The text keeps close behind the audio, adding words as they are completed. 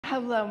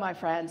Hello, my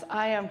friends.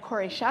 I am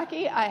Kori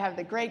Schake. I have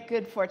the great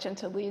good fortune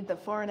to lead the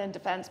Foreign and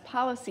Defense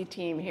Policy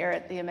team here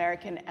at the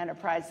American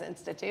Enterprise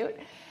Institute.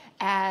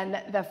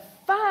 And the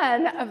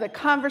fun of the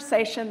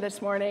conversation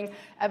this morning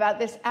about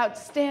this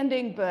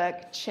outstanding book,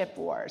 Chip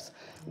Wars,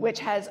 which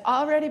has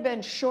already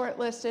been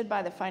shortlisted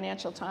by the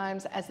Financial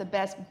Times as the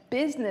best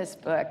business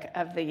book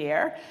of the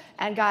year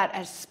and got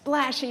a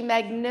splashy,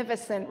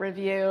 magnificent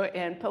review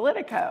in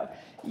Politico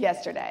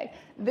yesterday.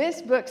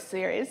 This book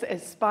series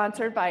is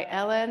sponsored by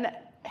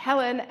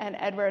Helen and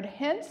Edward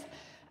Hintz,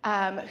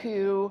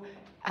 who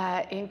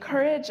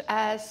encourage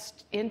us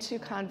into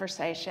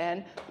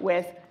conversation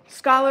with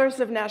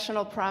scholars of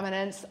national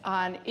prominence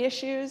on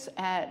issues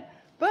and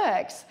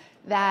books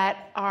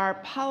that are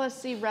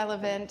policy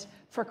relevant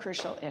for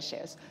crucial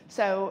issues.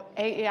 So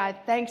AEI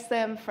thanks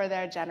them for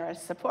their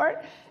generous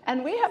support.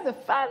 And we have the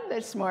fun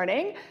this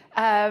morning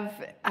of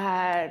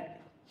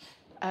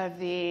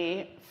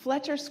the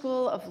Fletcher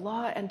School of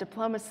Law and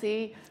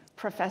Diplomacy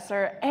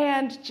professor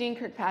and Jeane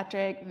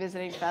Kirkpatrick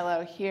visiting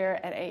fellow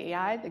here at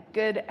AEI, the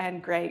good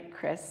and great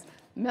Chris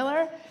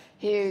Miller.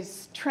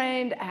 He's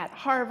trained at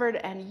Harvard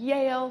and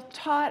Yale,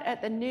 taught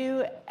at the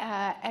New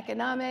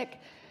Economic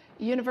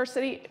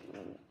University.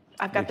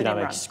 I've got the name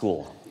wrong.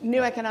 School.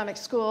 New Economic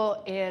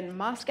School in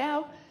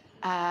Moscow.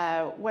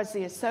 Was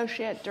the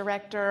associate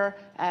director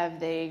of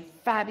the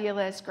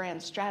fabulous Grand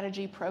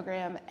Strategy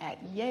program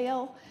at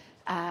Yale,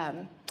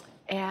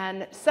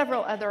 and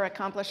several other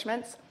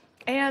accomplishments.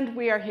 And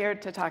we are here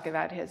to talk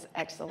about his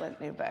excellent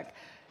new book.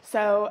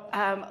 So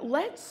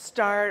let's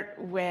start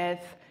with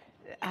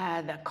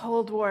the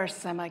Cold War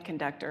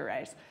semiconductor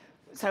race.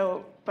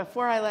 So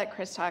before I let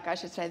Chris talk, I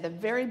should say the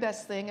very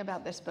best thing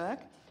about this book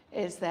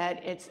is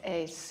that it's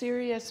a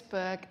serious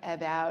book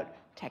about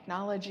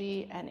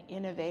technology and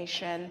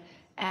innovation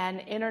and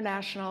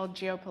international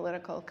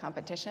geopolitical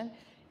competition.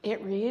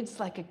 It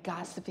reads like a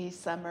gossipy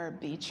summer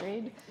beach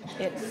read.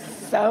 It's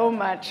so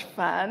much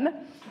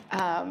fun.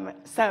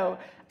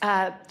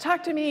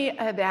 Talk to me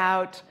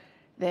about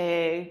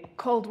the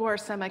Cold War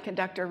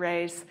semiconductor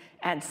race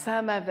and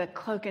some of the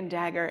cloak and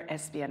dagger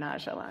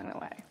espionage along the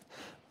way.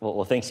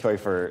 Well, thanks, Kori,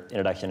 for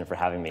introduction and for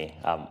having me.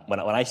 When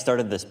I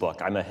started this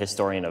book, I'm a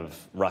historian of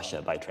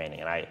Russia by training,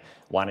 and I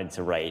wanted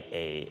to write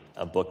a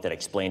book that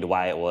explained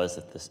why it was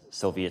that the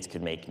Soviets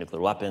could make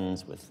nuclear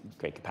weapons with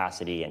great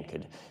capacity and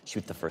could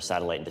shoot the first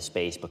satellite into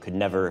space, but could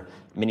never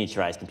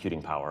miniaturize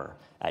computing power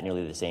at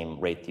nearly the same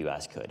rate the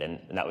US could. And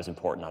that was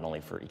important not only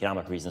for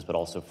economic reasons, but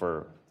also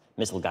for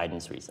missile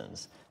guidance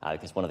reasons,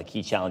 because one of the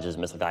key challenges of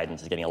missile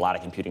guidance is getting a lot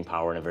of computing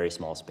power in a very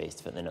small space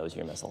to fit in the nose of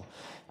your missile.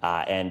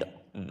 And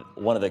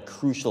one of the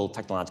crucial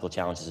technological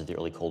challenges of the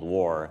early Cold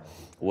War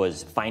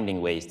was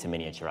finding ways to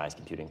miniaturize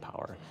computing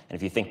power. And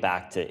if you think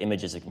back to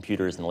images of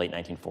computers in the late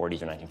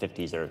 1940s or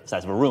 1950s, they're the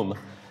size of a room.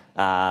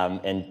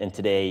 And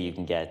today you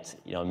can get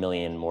a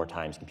million more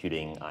times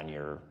computing on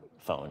your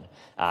phone.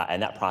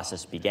 And that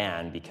process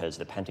began because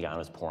the Pentagon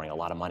was pouring a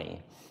lot of money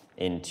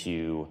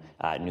into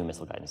new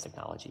missile guidance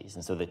technologies.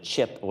 And so the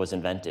chip was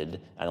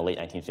invented in the late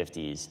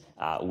 1950s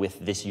with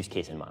this use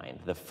case in mind.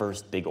 The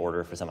first big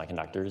order for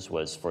semiconductors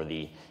was for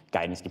the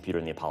guidance computer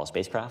in the Apollo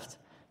spacecraft.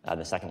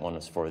 The second one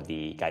was for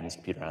the guidance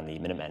computer on the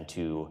Minuteman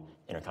II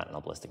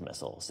intercontinental ballistic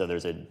missile. So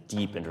there's a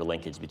deep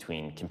interlinkage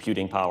between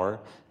computing power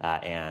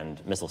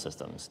and missile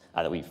systems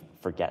that we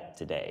forget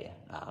today.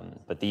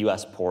 But the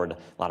US poured a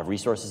lot of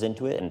resources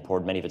into it and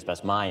poured many of its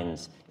best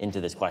minds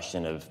into this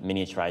question of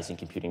miniaturizing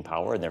computing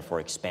power and therefore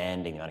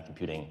expanding the amount of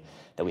computing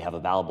that we have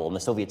available. And the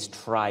Soviets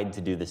tried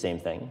to do the same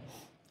thing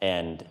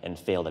and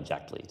failed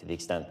abjectly, to the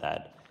extent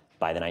that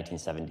by the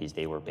 1970s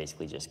they were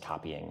basically just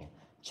copying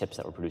chips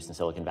that were produced in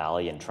Silicon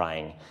Valley and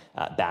trying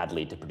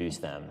badly to produce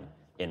them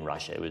in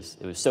Russia. It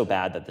was so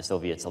bad that the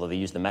Soviets, although they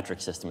used the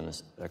metric system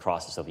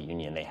across the Soviet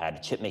Union, they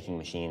had chip-making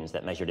machines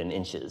that measured in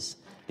inches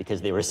because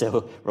they were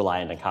so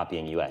reliant on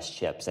copying US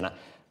chips. And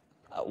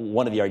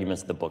one of the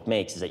arguments that the book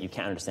makes is that you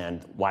can't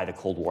understand why the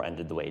Cold War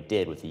ended the way it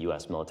did with the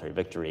US military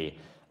victory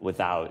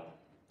without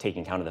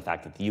taking account of the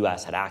fact that the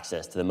US had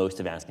access to the most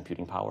advanced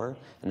computing power,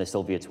 and the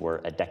Soviets were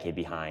a decade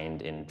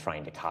behind in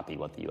trying to copy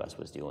what the US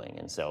was doing.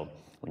 And so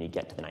when you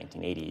get to the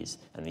 1980s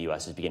and the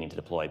US is beginning to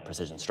deploy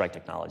precision strike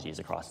technologies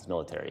across its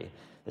military,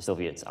 the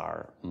Soviets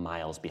are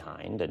miles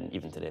behind, and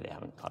even today they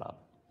haven't caught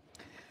up.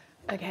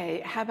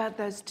 Okay, how about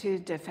those two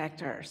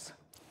defectors?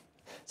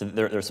 So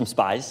there are some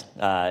spies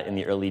in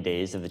the early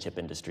days of the chip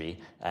industry,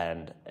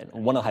 and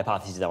one of the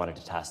hypotheses I wanted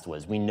to test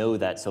was we know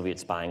that Soviet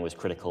spying was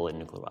critical in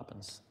nuclear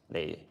weapons.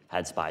 They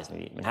had spies in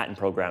the Manhattan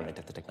program, they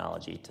took the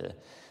technology to the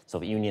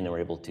Soviet Union and were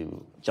able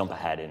to jump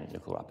ahead in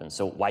nuclear weapons.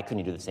 So why couldn't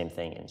you do the same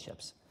thing in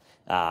chips?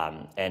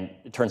 And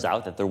it turns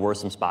out that there were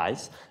some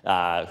spies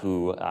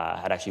who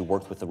had actually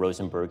worked with the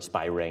Rosenberg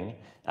spy ring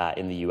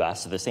in the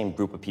US, so the same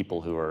group of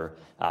people who were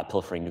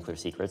pilfering nuclear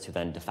secrets, who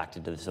then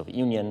defected to the Soviet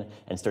Union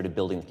and started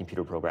building the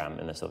computer program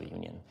in the Soviet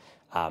Union.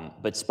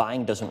 But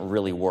spying doesn't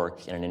really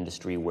work in an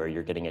industry where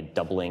you're getting a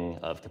doubling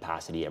of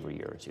capacity every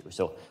year or two.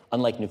 So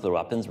unlike nuclear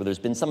weapons, where there's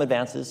been some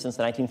advances since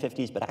the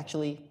 1950s, but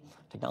actually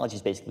technology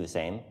is basically the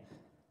same.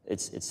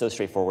 It's so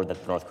straightforward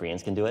that the North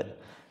Koreans can do it.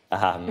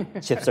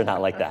 Chips are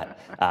not like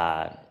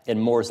that. In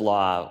Moore's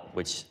law,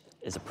 which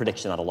is a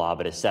prediction, not a law,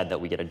 but it's said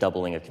that we get a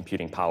doubling of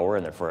computing power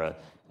and therefore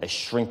a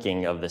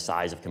shrinking of the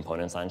size of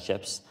components on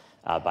chips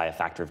by a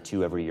factor of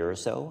 2 every year or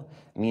so.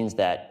 It means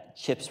that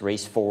chips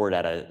race forward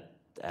at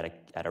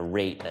a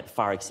rate that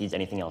far exceeds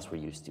anything else we're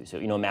used to. So,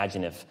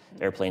 imagine if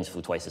airplanes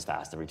flew twice as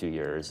fast every 2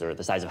 years, or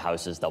the size of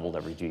houses doubled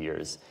every 2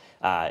 years.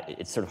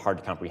 It's sort of hard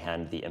to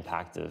comprehend the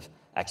impact of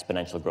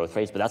exponential growth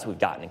rates, but that's what we've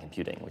gotten in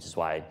computing, which is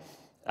why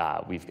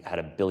we've had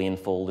a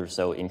billion-fold or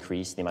so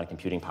increase in the amount of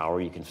computing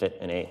power you can fit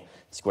in a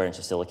square inch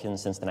of silicon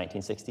since the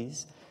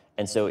 1960s.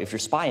 And so if you're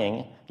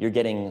spying, you're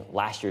getting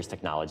last year's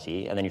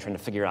technology, and then you're trying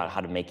to figure out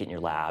how to make it in your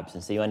labs,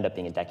 and so you end up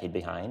being a decade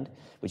behind,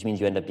 which means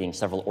you end up being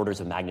several orders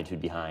of magnitude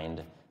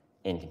behind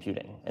in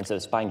computing. And so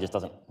spying just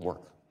doesn't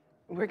work.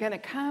 We're going to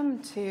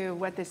come to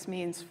what this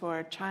means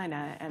for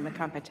China and the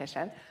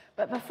competition.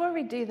 But before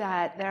we do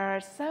that, there are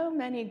so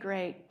many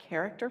great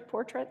character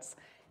portraits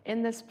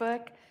in this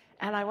book,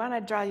 and I want to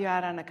draw you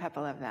out on a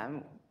couple of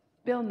them.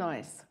 Bill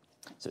Noyce.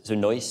 So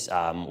Noyce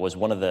was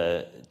one of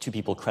the 2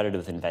 people credited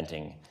with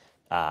inventing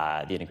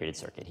the integrated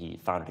circuit. He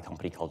founded a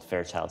company called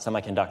Fairchild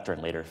Semiconductor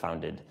and later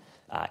founded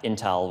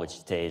Intel, which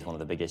today is one of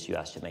the biggest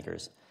US chip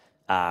makers.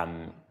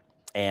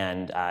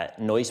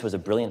 Noyce was a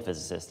brilliant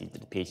physicist. He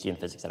did a PhD in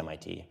physics at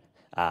MIT,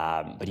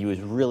 but he was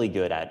really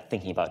good at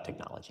thinking about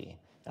technology.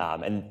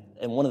 And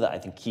one of the, I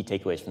think, key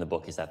takeaways from the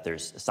book is that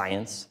there's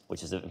science,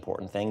 which is an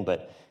important thing,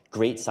 but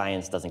great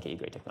science doesn't get you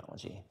great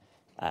technology.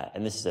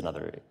 And this is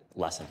another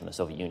lesson from the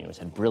Soviet Union, which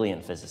had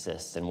brilliant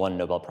physicists and won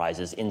Nobel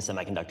Prizes in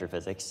semiconductor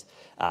physics.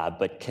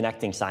 But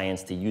connecting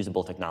science to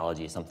usable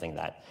technology is something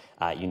that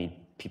you need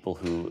people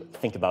who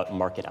think about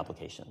market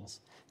applications.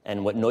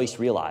 And what Noyce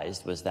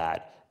realized was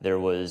that there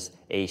was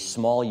a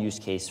small use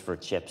case for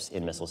chips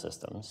in missile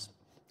systems,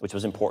 which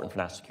was important for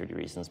national security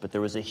reasons, but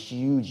there was a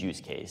huge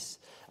use case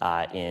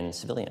in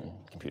civilian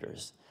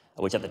computers,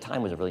 which at the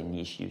time was a really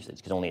niche usage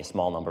because only a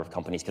small number of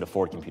companies could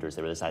afford computers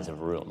that were the size of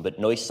a room. But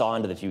Noyce saw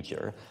into the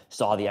future,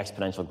 saw the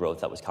exponential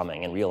growth that was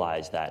coming, and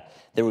realized that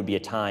there would be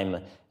a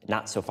time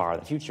not so far in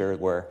the future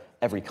where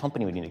every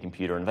company would need a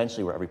computer, and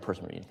eventually where every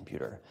person would need a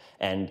computer.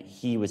 And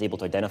he was able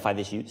to identify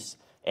this use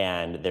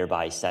and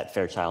thereby set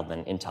Fairchild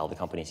and Intel, the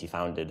companies he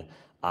founded,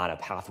 on a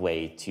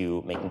pathway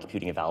to making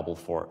computing available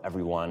for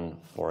everyone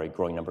for a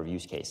growing number of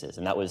use cases.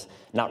 And that was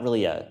not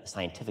really a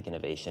scientific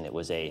innovation, it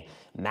was a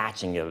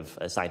matching of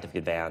a scientific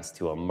advance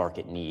to a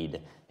market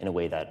need in a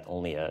way that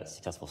only a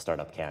successful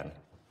startup can.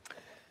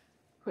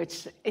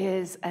 Which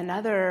is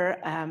another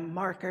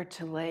marker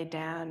to lay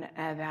down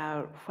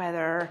about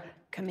whether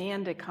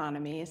command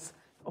economies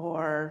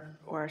or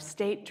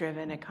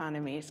state-driven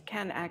economies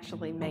can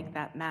actually make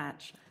that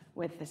match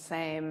with the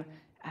same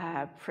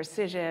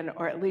precision,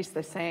 or at least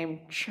the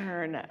same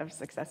churn of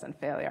success and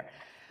failure.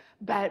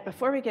 But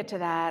before we get to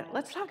that,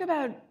 let's talk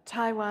about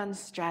Taiwan's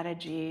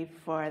strategy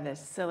for the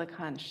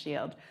Silicon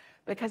Shield,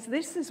 because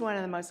this is one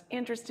of the most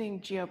interesting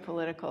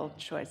geopolitical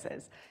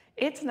choices.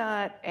 It's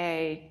not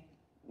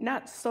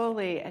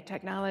solely a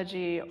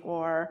technology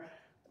or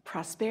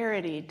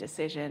prosperity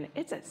decision,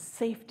 it's a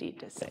safety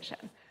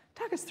decision.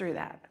 Talk us through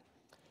that.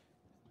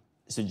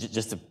 So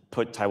just to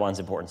put Taiwan's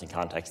importance in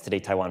context, today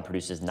Taiwan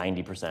produces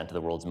 90% of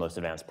the world's most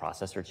advanced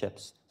processor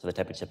chips. So the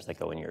type of chips that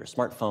go in your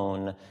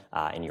smartphone,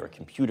 in your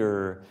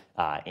computer,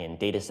 in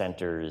data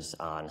centers,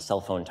 on cell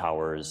phone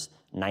towers.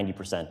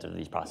 90% of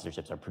these processor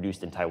chips are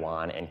produced in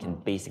Taiwan and can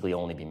basically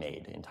only be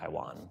made in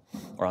Taiwan.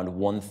 Around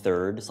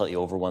 1/3, slightly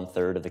over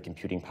 1/3 of the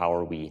computing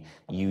power we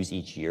use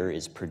each year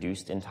is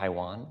produced in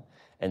Taiwan.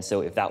 And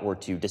so if that were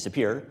to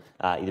disappear,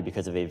 either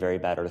because of a very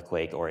bad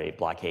earthquake or a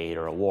blockade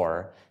or a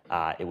war,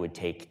 it would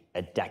take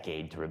a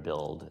decade to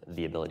rebuild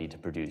the ability to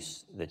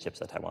produce the chips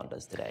that Taiwan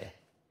does today.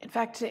 In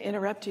fact, to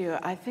interrupt you,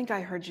 I think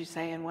I heard you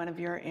say in one of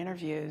your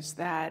interviews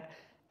that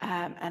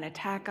an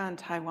attack on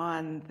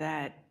Taiwan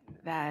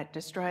that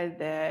destroyed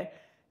the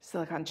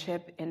silicon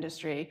chip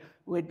industry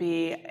would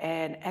be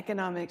an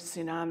economic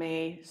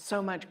tsunami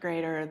so much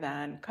greater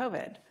than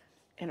COVID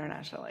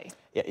internationally.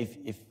 Yeah, if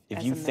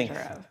you think,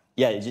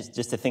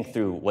 just to think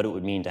through what it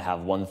would mean to have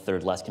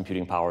 1/3 less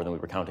computing power than we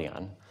were counting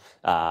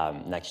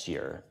on next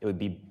year, it would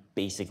be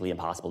basically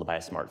impossible to buy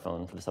a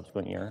smartphone for the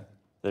subsequent year.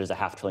 There's a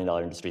 $500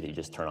 billion industry that you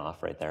just turn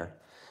off right there.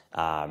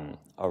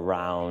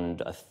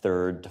 Around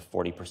 1/3 to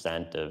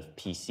 40% of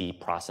PC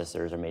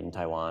processors are made in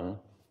Taiwan,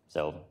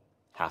 so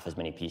half as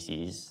many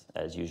PCs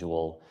as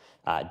usual.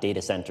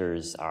 Data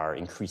centers are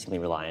increasingly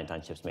reliant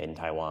on chips made in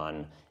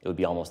Taiwan. It would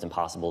be almost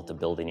impossible to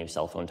build a new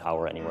cell phone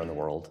tower anywhere in the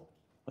world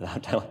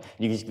without Taiwan.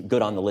 You just go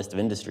down the list of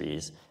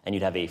industries, and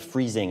you'd have a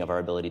freezing of our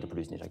ability to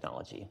produce new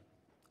technology.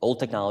 Old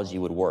technology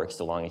would work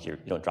so long as you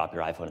don't drop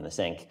your iPhone in the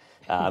sink.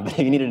 But if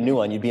you needed a new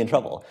one, you'd be in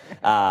trouble.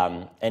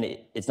 And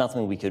it's not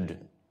something we could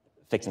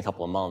fix in a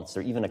couple of months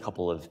or even a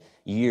couple of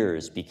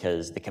years,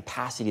 because the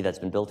capacity that's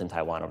been built in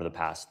Taiwan over the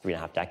past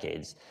 3.5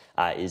 decades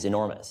is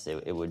enormous.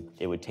 It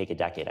would take a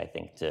decade, I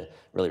think, to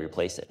really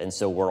replace it. And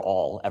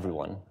so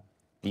everyone,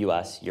 the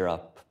US,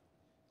 Europe,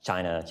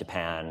 China,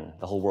 Japan,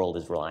 the whole world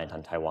is reliant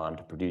on Taiwan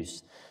to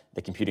produce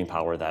the computing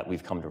power that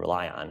we've come to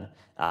rely on,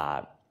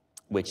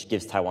 which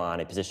gives Taiwan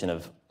a position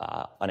of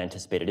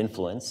unanticipated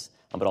influence,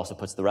 but also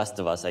puts the rest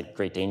of us at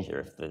great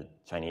danger if the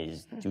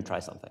Chinese do try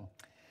something.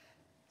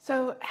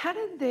 So how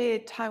did the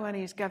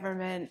Taiwanese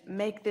government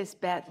make this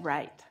bet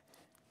right?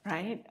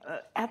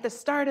 At the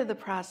start of the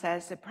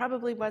process, it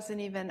probably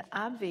wasn't even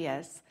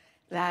obvious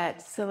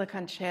that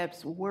silicon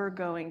chips were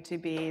going to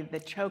be the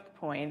choke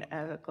point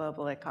of the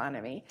global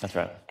economy. That's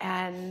right.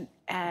 And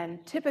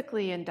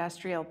typically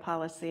industrial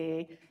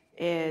policy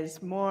is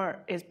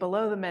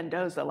below the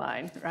Mendoza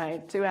line,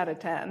 right? 2 out of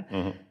 10.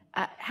 Mm-hmm.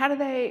 How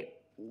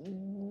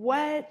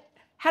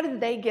did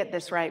they get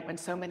this right when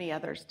so many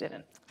others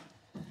didn't?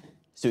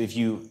 So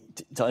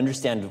to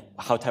understand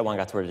how Taiwan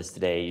got to where it is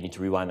today, you need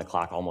to rewind the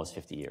clock almost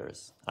 50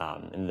 years.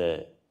 In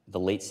the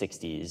late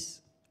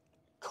 60s,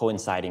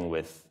 coinciding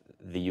with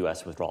the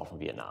U.S. withdrawal from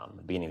Vietnam,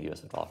 the beginning of the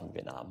U.S. withdrawal from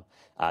Vietnam,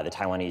 the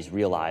Taiwanese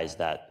realized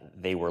that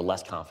they were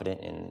less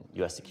confident in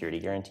U.S. security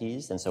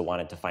guarantees, and so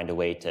wanted to find a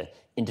way to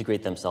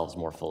integrate themselves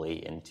more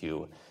fully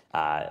into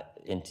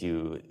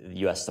the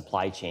U.S.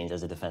 supply chains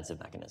as a defensive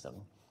mechanism.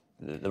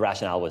 The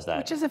rationale was that...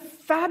 Which is a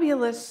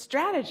fabulous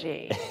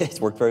strategy.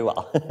 It's worked very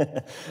well.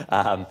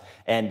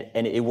 And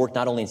it worked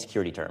not only in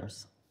security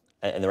terms,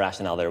 and the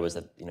rationale there was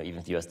that even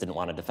if the U.S. didn't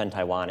want to defend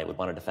Taiwan, it would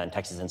want to defend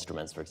Texas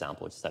Instruments, for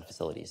example, which has had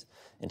facilities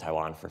in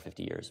Taiwan for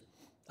 50 years.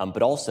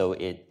 But also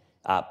it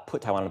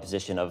put Taiwan in a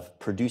position of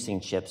producing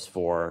chips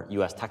for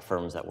U.S. tech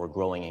firms that were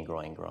growing and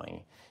growing and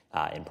growing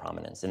in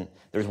prominence. And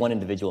there's one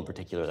individual in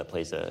particular that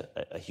plays a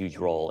huge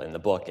role in the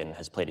book and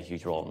has played a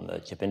huge role in the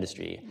chip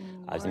industry.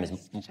 His name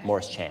is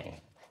Morris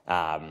Chang.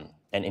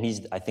 And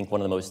he's, I think,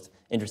 one of the most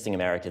interesting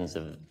Americans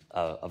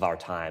of our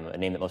time, a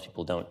name that most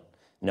people don't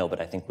know,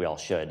 but I think we all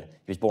should.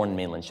 He was born in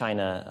mainland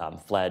China,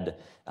 fled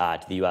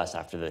to the U.S.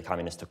 after the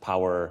communists took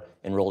power,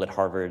 enrolled at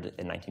Harvard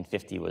in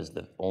 1950, was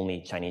the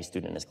only Chinese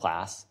student in his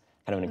class.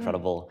 Kind of an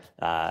incredible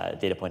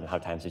data point on how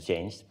times have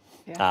changed.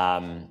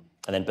 Yeah.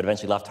 But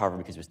eventually left Harvard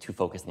because he was too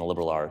focused on the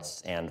liberal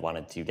arts and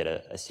wanted to get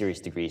a serious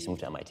degree, so moved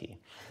to MIT,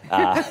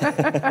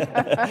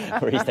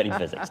 where he studied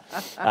physics.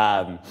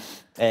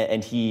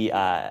 And he,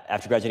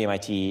 after graduating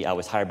MIT,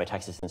 was hired by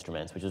Texas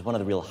Instruments, which was one of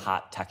the real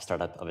hot tech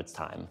startups of its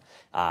time,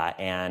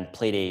 and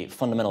played a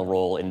fundamental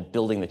role in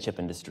building the chip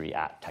industry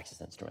at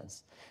Texas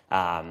Instruments.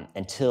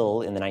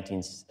 Until in the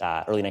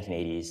early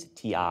 1980s,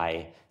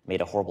 TI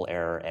made a horrible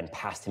error and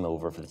passed him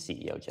over for the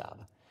CEO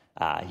job.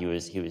 He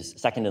was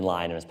second in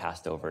line and was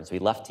passed over, and so he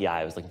left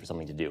TI, was looking for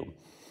something to do.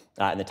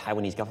 And the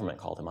Taiwanese government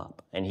called him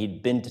up. And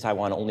he'd been to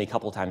Taiwan only a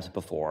couple of times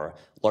before,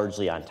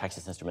 largely on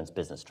Texas Instruments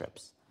business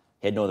trips.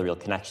 He had no other real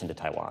connection to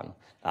Taiwan.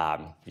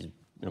 He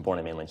was born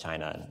in mainland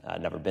China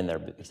and never been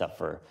there except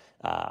for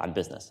on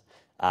business.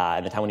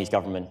 And the Taiwanese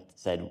government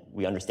said,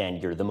 we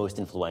understand you're the most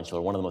influential,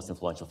 or one of the most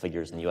influential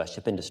figures in the US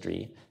chip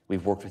industry.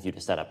 We've worked with you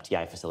to set up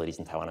TI facilities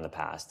in Taiwan in the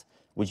past.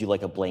 Would you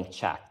like a blank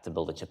check to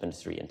build a chip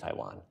industry in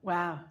Taiwan?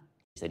 Wow.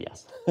 He said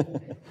yes.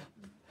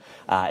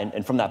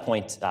 And from that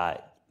point,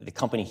 the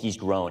company he's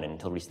grown, and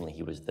until recently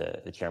he was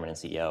the chairman and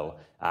CEO,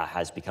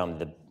 has become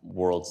the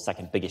world's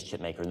second biggest chip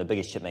maker and the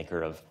biggest chip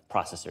maker of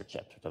processor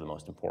chips, which are the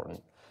most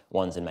important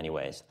ones in many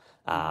ways.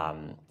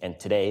 And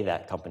today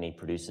that company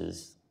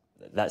produces,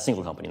 that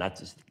single company, not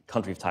just the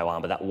country of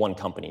Taiwan, but that one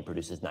company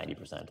produces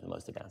 90% of the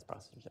most advanced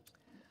processor chips.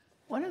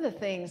 One of the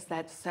things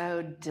that's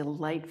so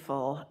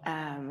delightful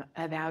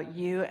about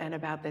you and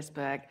about this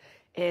book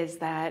is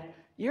that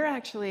you're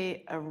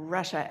actually a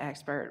Russia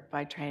expert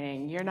by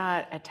training. You're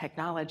not a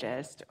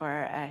technologist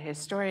or a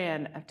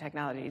historian of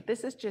technology.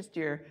 This is just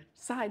your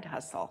side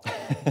hustle.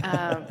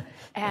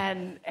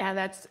 And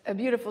that's a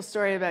beautiful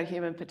story about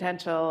human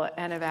potential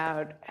and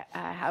about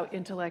how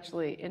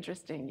intellectually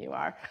interesting you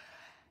are.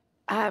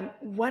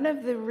 One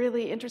of the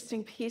really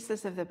interesting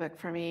pieces of the book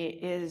for me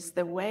is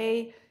the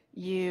way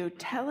you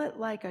tell it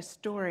like a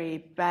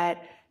story,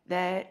 but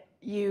that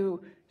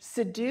you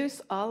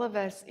seduce all of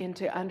us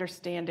into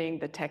understanding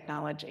the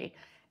technology.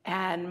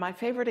 And my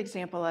favorite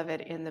example of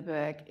it in the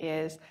book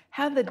is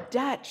how the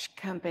Dutch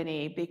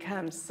company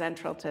becomes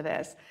central to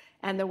this.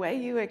 And the way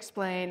you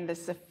explain the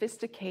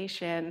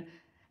sophistication,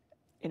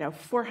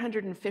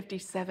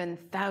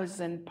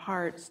 457,000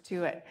 parts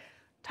to it.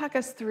 Talk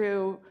us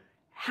through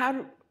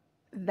how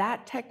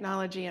that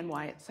technology and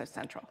why it's so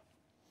central.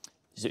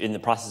 So in the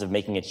process of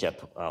making a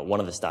chip,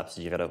 one of the steps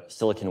is you've got a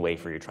silicon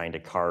wafer you're trying to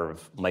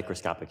carve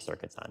microscopic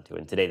circuits onto.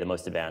 And today, the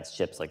most advanced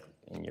chips, like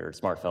in your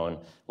smartphone,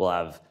 will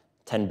have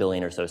 10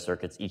 billion or so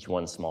circuits, each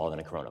one smaller than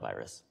a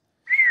coronavirus.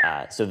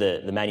 So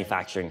the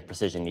manufacturing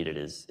precision needed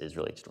is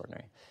really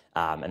extraordinary.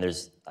 And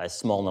there's a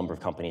small number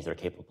of companies that are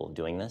capable of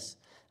doing this.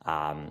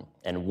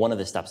 And one of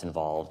the steps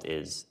involved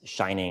is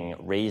shining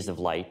rays of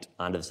light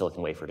onto the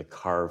silicon wafer to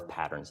carve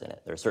patterns in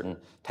it. There are certain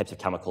types of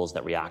chemicals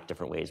that react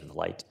different ways with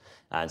light.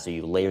 And so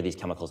you layer these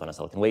chemicals on a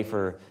silicon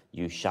wafer,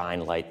 you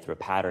shine light through a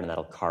pattern, and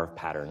that'll carve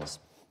patterns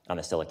on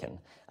the silicon.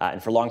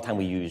 And for a long time,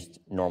 we used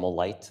normal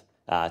light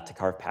to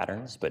carve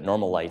patterns. But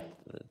normal light,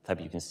 the type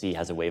you can see,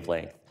 has a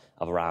wavelength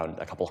of around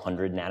a couple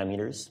hundred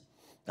nanometers.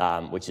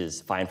 which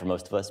is fine for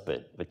most of us,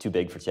 but too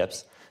big for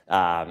chips.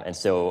 And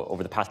so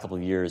over the past couple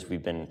of years,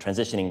 we've been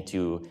transitioning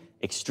to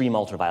extreme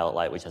ultraviolet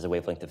light, which has a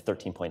wavelength of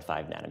 13.5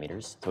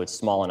 nanometers. So it's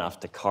small enough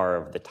to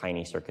carve the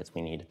tiny circuits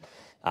we need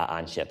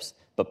on chips.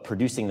 But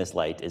producing this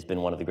light has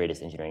been one of the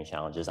greatest engineering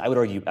challenges. I would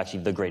argue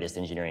actually the greatest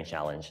engineering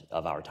challenge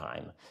of our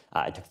time.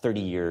 It took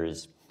 30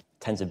 years,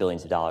 tens of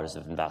billions of dollars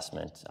of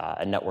investment,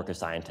 a network of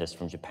scientists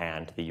from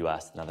Japan to the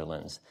US, the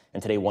Netherlands.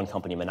 And today one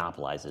company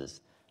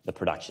monopolizes the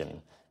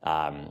production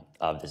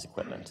of this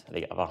equipment.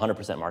 They have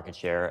 100% market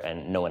share,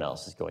 and no one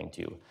else is going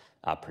to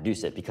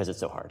produce it because it's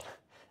so hard.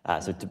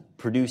 So to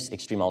produce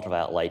extreme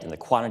ultraviolet light in the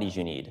quantities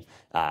you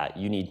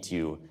need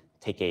to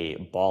take a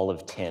ball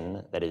of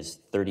tin that is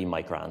 30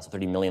 microns,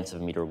 30 millionths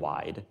of a meter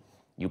wide.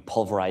 You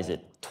pulverize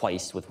it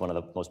twice with one of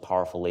the most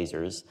powerful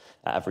lasers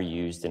ever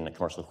used in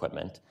commercial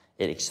equipment.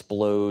 It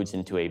explodes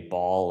into a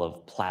ball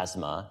of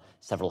plasma,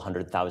 several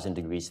 100,000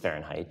 degrees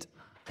Fahrenheit.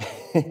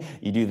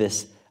 You do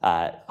this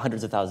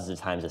hundreds of thousands of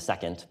times a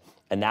second,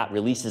 and that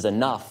releases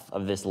enough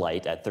of this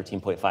light at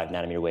 13.5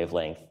 nanometer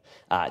wavelength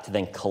to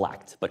then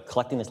collect. But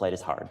collecting this light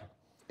is hard,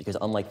 because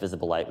unlike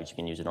visible light, which you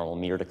can use a normal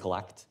mirror to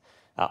collect,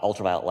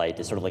 ultraviolet light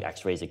is sort of like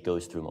X-rays. It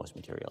goes through most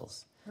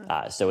materials.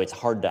 So it's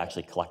hard to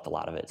actually collect a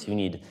lot of it. So you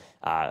need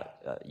a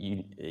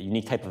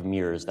unique type of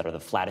mirrors that are the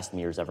flattest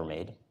mirrors ever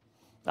made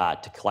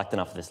to collect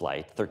enough of this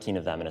light, 13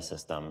 of them in a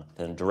system,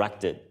 then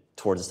direct it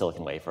towards a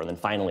silicon wafer. And then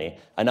finally,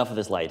 enough of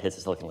this light hits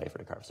the silicon wafer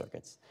to carve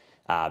circuits.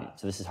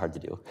 So this is hard to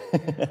do.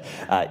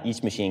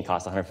 Each machine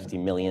costs $150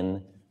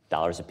 million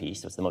a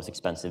piece. So it's the most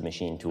expensive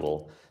machine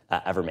tool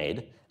ever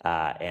made.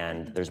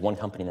 And there's one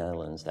company in the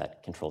Netherlands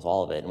that controls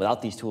all of it. And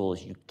without these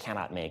tools, you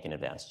cannot make an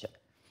advanced chip.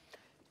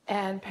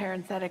 And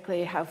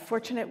parenthetically, how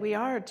fortunate we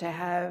are to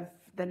have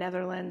the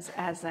Netherlands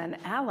as an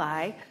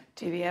ally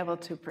to be able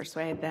to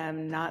persuade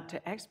them not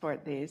to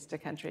export these to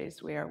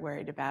countries we are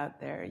worried about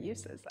their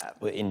uses of.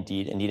 Well,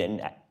 indeed.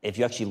 And if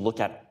you actually look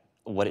at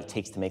what it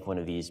takes to make one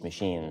of these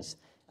machines,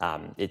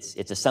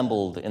 it's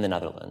assembled in the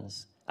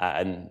Netherlands.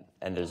 And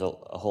there's a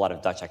whole lot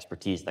of Dutch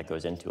expertise that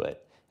goes into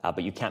it.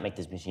 But you can't make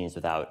these machines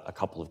without a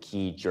couple of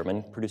key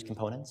German-produced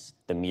components.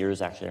 The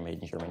mirrors actually are made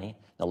in Germany,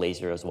 the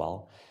laser as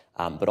well,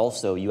 but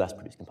also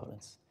US-produced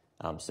components.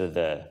 So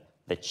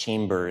the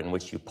chamber in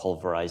which you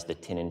pulverize the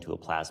tin into a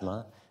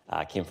plasma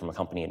came from a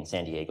company in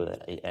San Diego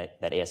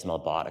that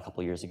ASML bought a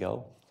couple years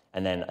ago.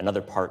 And then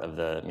another part of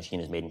the machine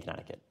is made in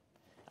Connecticut.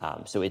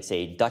 So it's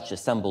a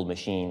Dutch-assembled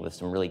machine with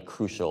some really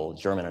crucial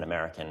German and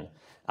American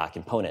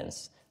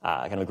components.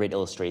 Kind of a great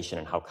illustration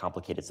in how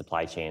complicated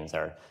supply chains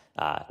are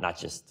not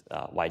just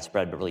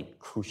widespread, but really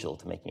crucial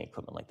to making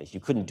equipment like this.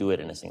 You couldn't do it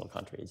in a single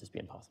country. It'd just be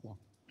impossible.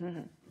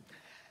 Mm-hmm.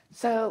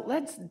 So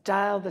let's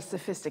dial the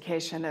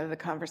sophistication of the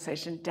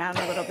conversation down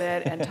a little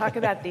bit and talk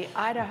about the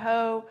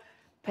Idaho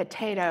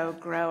potato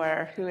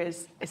grower who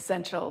is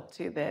essential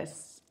to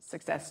this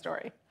success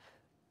story.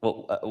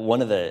 Well,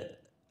 one of the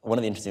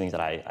interesting things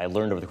that I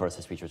learned over the course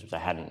of this research, which I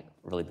hadn't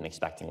really been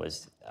expecting,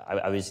 was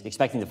I was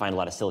expecting to find a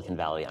lot of Silicon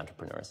Valley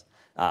entrepreneurs,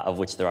 of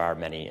which there are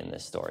many in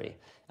this story.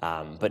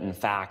 But in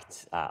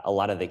fact, a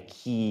lot of the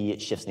key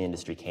shifts in the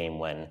industry came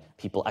when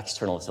people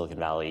external to Silicon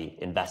Valley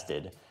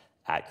invested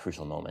at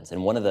crucial moments.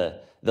 And one of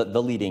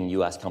the leading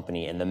US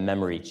company in the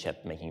memory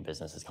chip making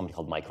business is a company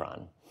called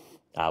Micron,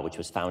 which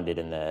was founded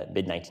in the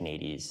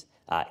mid-1980s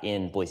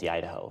in Boise,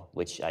 Idaho,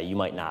 which you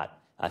might not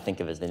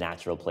think of as the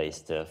natural place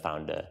to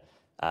found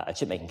a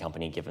chip-making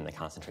company given the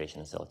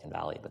concentration in Silicon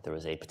Valley. But there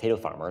was a potato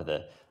farmer,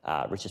 the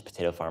richest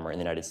potato farmer in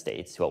the United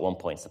States, who at one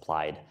point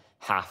supplied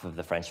half of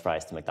the French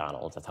fries to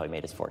McDonald's. That's how he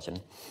made his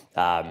fortune.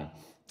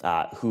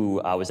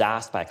 Who was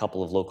asked by a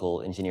couple of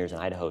local engineers in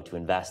Idaho to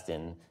invest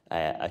in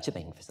a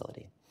chip-making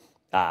facility.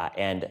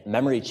 And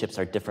memory chips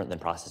are different than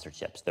processor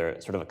chips. They're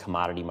sort of a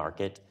commodity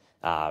market.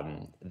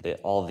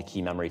 All of the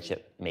key memory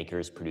chip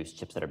makers produce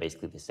chips that are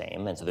basically the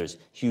same. And so there's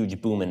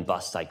huge boom and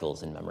bust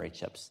cycles in memory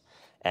chips.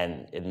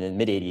 And in the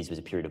mid-'80s was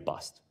a period of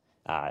bust.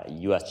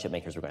 US chip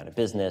makers were going out of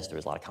business. There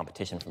was a lot of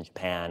competition from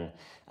Japan.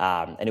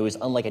 And it was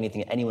unlike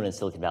anything anyone in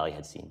Silicon Valley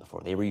had seen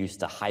before. They were used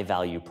to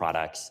high-value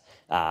products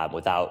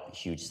without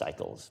huge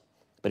cycles.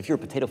 But if you're a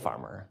potato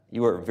farmer,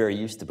 you were very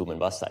used to boom and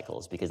bust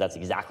cycles because that's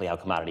exactly how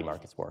commodity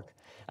markets work.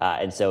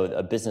 And so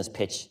a business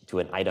pitch to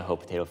an Idaho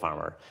potato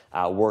farmer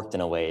worked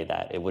in a way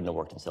that it wouldn't have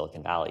worked in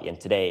Silicon Valley. And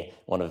today,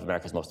 one of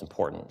America's most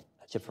important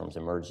chip firms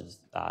emerges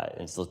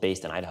and still is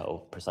based in Idaho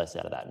precisely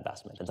out of that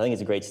investment. And so I think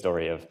it's a great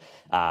story of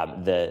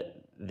the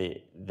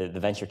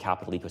venture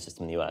capital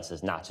ecosystem in the US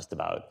is not just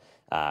about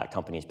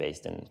companies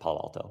based in Palo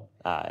Alto.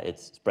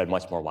 It's spread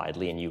much more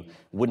widely, and you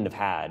wouldn't have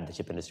had the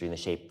chip industry in the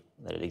shape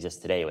that it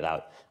exists today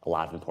without a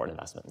lot of important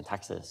investment in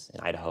Texas, in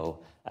Idaho,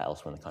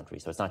 elsewhere in the country.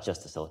 So it's not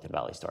just a Silicon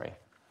Valley story.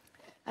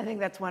 I think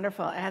that's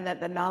wonderful, and that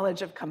the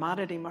knowledge of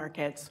commodity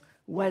markets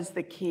was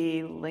the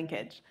key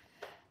linkage.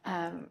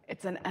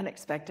 It's an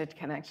unexpected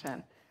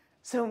connection.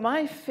 So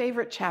my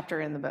favorite chapter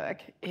in the book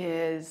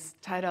is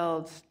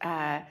titled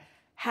How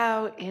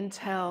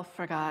Intel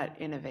Forgot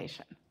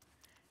Innovation.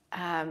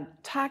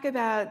 Talk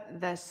about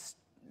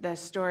the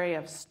story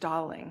of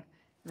stalling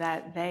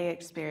that they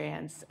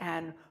experience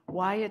and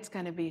why it's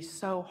going to be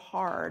so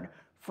hard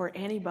for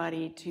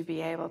anybody to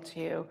be able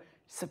to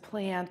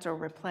supplant or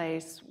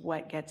replace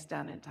what gets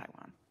done in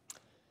Taiwan.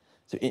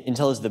 So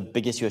Intel is the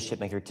biggest US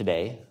chipmaker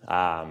today.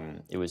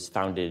 It was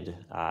founded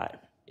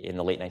in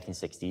the late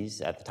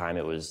 1960s. At the time,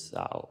 it was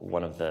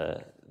one of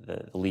the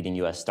leading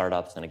US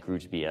startups, and it grew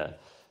to be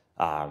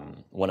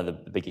one of the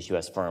biggest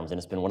US firms, and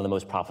it's been one of the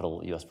most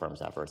profitable US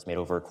firms ever. It's made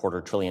over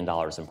 $250 billion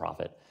in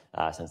profit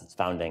since its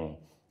founding.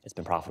 It's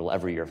been profitable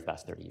every year for the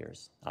past 30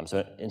 years.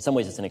 So in some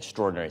ways, it's an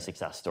extraordinary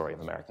success story of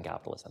American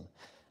capitalism.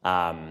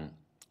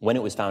 When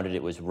it was founded,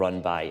 it was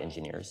run by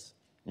engineers.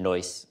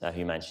 Noyce, who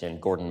you mentioned,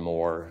 Gordon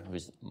Moore,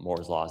 who's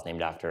Moore's Law is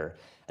named after,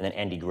 and then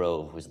Andy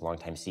Grove, who was the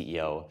longtime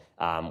CEO,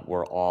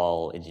 were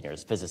all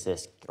engineers,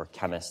 physicists or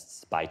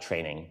chemists by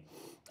training.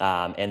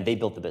 And they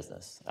built the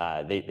business.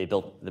 They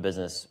built the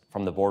business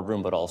from the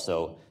boardroom, but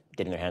also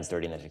getting their hands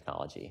dirty in the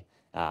technology.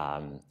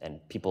 And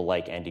people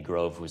like Andy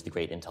Grove, who was the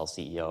great Intel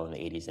CEO in the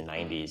 80s and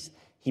 90s,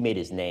 he made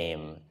his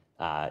name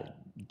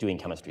doing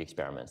chemistry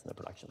experiments in the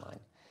production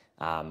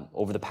line.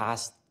 Over the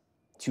past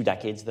 2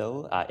 decades,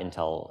 though,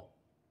 Intel,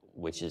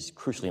 which is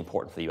crucially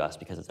important for the US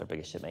because it's our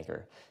biggest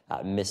chipmaker,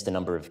 missed a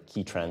number of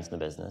key trends in the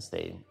business.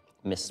 They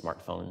missed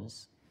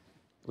smartphones,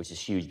 which is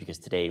huge because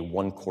today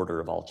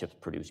 1/4 of all chips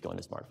produced go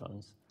into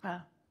smartphones.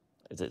 Wow.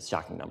 It's a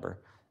shocking number.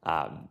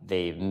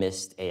 They've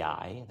missed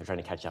AI. They're trying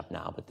to catch up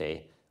now, but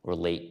they were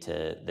late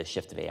to the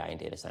shift of AI in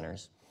data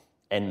centers.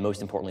 And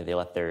most importantly, they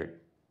let their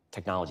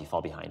technology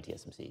fall behind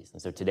TSMC's.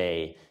 And so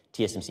today,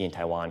 TSMC in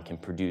Taiwan can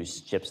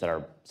produce chips that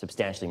are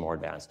substantially more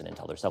advanced than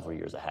Intel. They're several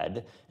years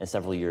ahead, and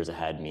several years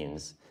ahead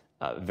means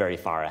very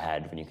far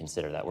ahead when you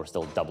consider that we're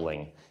still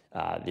doubling the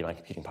amount of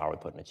computing power we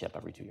put in a chip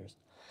every 2 years.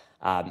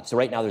 So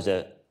right now, there's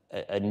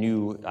a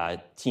new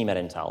team at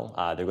Intel.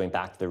 They're going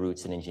back to their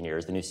roots in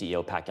engineers. The new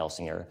CEO, Pat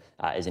Gelsinger,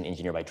 is an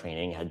engineer by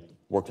training, had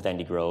worked with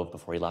Andy Grove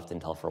before he left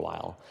Intel for a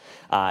while.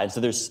 And so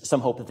there's some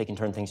hope that they can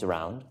turn things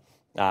around.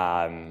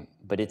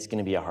 But it's going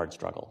to be a hard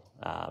struggle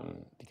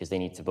because they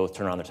need to both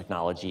turn around their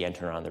technology and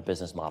turn around their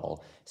business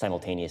model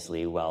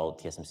simultaneously while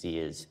TSMC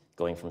is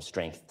going from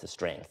strength to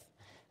strength.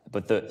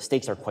 But the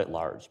stakes are quite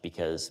large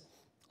because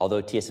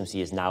although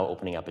TSMC is now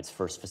opening up its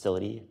first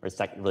facility, or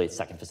really its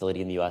second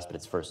facility in the US, but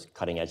its first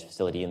cutting-edge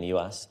facility in the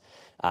US,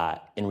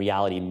 in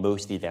reality,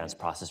 most of the advanced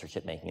processor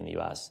chip making in the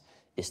US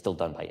is still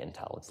done by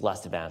Intel. It's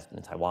less advanced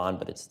than Taiwan,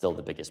 but it's still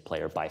the biggest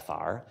player by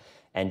far.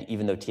 And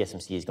even though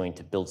TSMC is going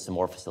to build some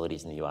more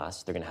facilities in the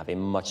US, they're going to have a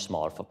much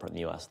smaller footprint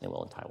in the US than they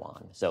will in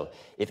Taiwan. So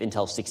if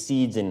Intel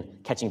succeeds in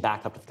catching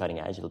back up to the cutting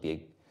edge, it'll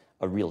be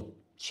a real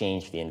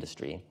change for the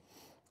industry.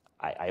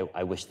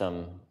 I wish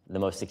them the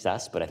most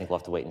success, but I think we'll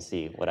have to wait and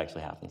see what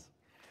actually happens.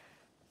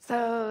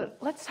 So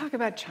let's talk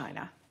about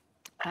China.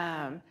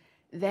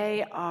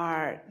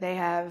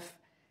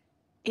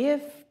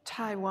 If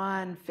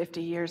Taiwan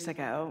 50 years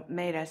ago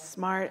made a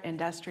smart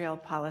industrial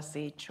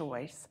policy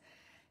choice,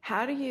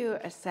 how do you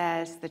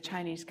assess the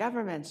Chinese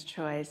government's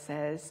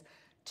choices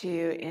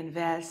to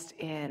invest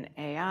in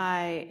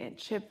AI, in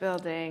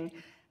shipbuilding?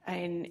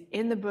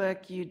 In the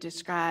book, you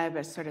describe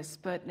a sort of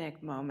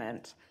Sputnik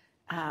moment,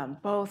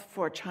 both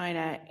for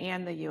China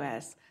and the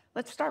US.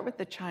 Let's start with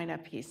the China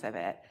piece of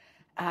it.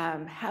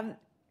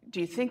 Do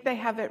you think they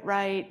have it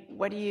right?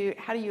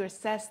 How do you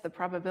assess the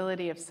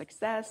probability of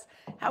success?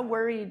 How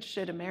worried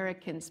should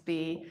Americans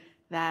be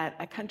that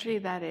a country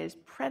that is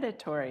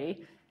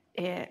predatory,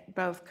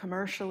 both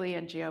commercially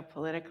and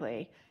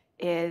geopolitically,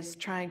 is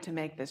trying to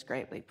make this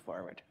great leap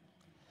forward?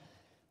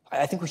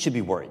 I think we should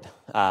be worried.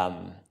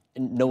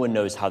 No one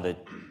knows how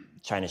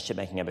China's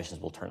chip-making ambitions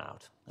will turn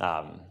out.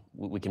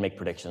 We can make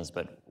predictions,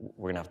 but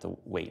we're going to have to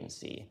wait and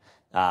see.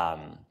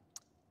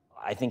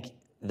 I think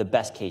the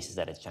best case is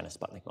that it's China's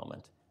Sputnik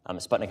moment.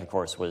 Sputnik, of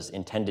course, was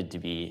intended to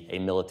be a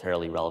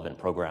militarily relevant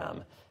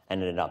program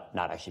and ended up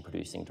not actually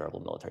producing durable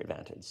military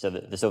advantage. So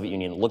the Soviet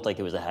Union looked like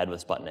it was ahead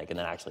with Sputnik, and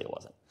then actually it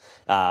wasn't.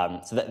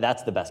 So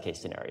that's the best case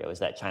scenario, is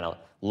that China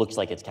looks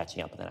like it's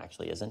catching up and then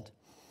actually isn't.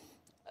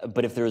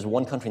 But if there is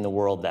one country in the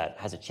world that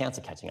has a chance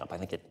of catching up, I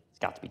think it's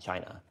got to be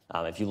China.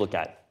 If you look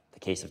at the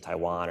case of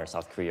Taiwan or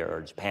South Korea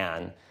or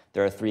Japan,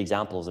 there are 3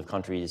 examples of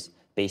countries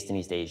based in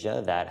East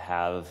Asia that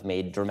have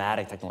made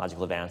dramatic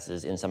technological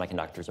advances in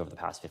semiconductors over the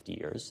past 50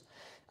 years.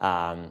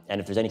 And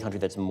if there's any country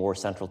that's more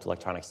central to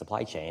electronic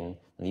supply chain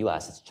than the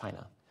US, it's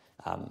China.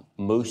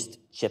 Most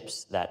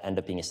chips that end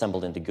up being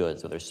assembled into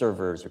goods, whether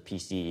servers or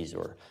PCs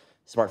or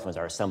smartphones,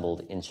 are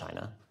assembled in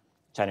China.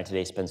 China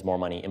today spends more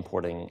money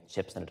importing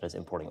chips than it does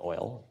importing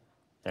oil.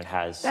 And it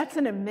has... That's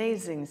an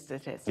amazing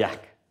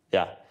statistic.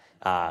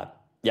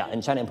 Yeah,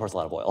 and China imports a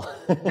lot of oil.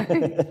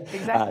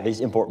 Exactly. They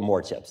just import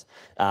more chips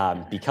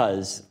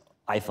because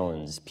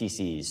iPhones,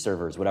 PCs,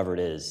 servers, whatever it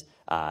is,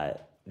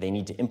 they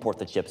need to import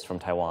the chips from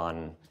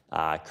Taiwan,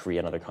 Korea,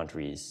 and other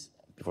countries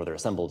before they're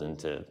assembled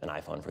into an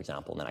iPhone, for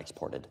example, and then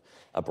exported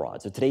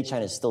abroad. So today,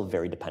 China is still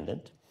very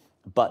dependent,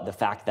 but the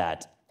fact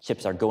that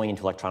chips are going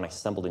into electronics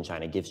assembled in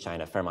China gives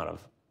China a fair amount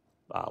of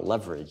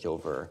leverage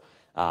over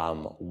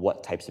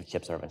what types of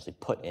chips are eventually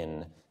put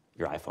in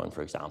your iPhone,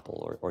 for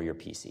example, or your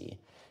PC.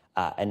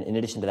 And in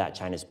addition to that,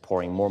 China's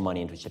pouring more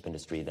money into the chip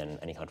industry than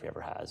any country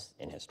ever has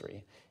in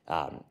history.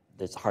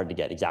 It's hard to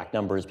get exact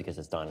numbers because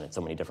it's done at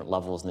so many different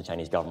levels in the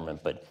Chinese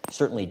government, but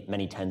certainly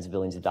many tens of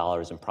billions of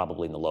dollars and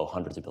probably in the low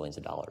hundreds of billions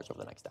of dollars over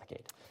the next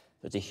decade.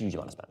 So it's a huge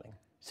amount of spending.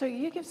 So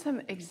you give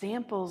some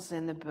examples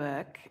in the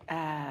book,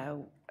 a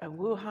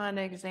Wuhan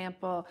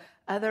example,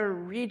 other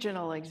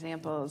regional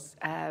examples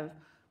of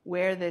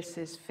where this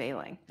is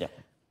failing. Yeah.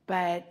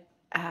 But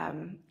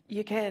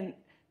you can,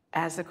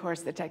 as of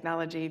course the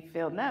technology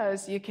field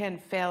knows, you can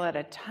fail at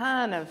a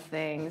ton of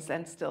things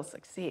and still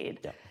succeed.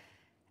 Yeah.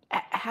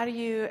 How do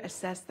you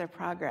assess their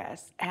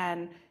progress?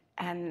 And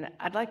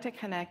I'd like to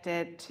connect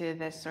it to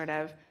this sort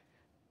of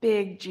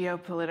big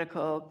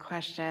geopolitical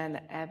question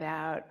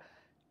about,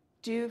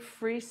 do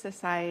free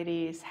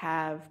societies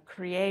have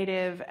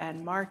creative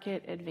and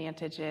market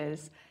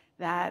advantages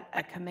that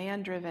a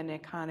command-driven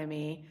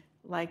economy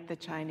like the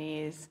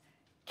Chinese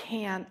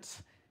can't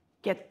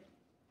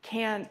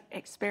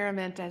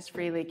experiment as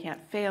freely,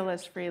 can't fail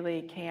as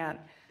freely, can't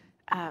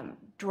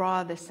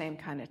draw the same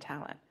kind of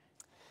talent?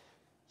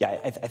 Yeah,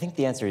 I think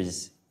the answer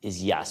is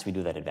yes, we do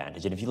have that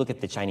advantage. And if you look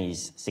at the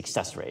Chinese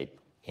success rate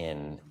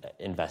in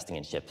investing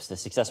in chips, the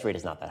success rate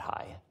is not that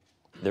high.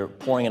 They're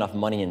pouring enough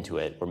money into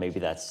it where maybe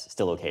that's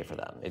still okay for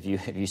them. If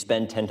you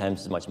spend 10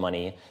 times as much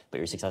money, but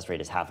your success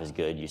rate is half as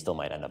good, you still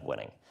might end up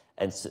winning.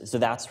 And so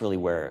that's really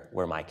where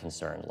my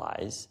concern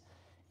lies.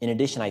 In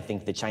addition, I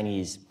think the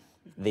Chinese,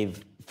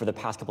 they've, for the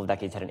past couple of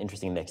decades, had an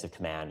interesting mix of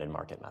command and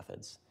market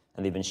methods.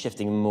 And they've been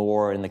shifting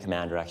more in the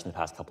command direction the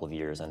past couple of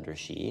years under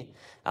Xi.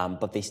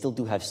 But they still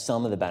do have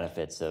some of the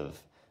benefits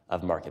of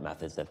market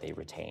methods that they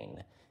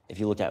retain. If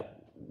you look at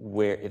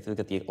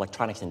the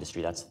electronics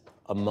industry, that's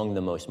among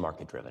the most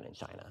market-driven in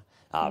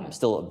China.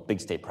 Still a big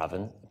state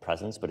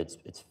presence, but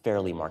it's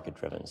fairly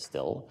market-driven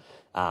still.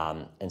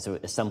 And so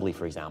assembly,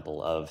 for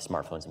example, of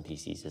smartphones and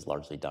PCs is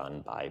largely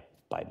done by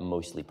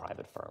mostly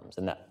private firms.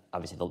 And that,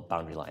 obviously, the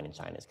boundary line in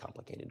China is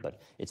complicated,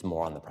 but it's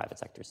more on the private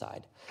sector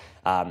side.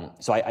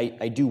 So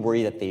I do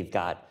worry that they've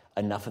got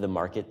enough of the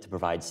market to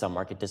provide some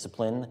market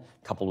discipline,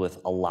 coupled with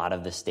a lot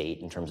of the state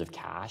in terms of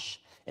cash,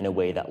 in a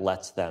way that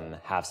lets them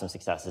have some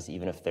successes,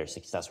 even if their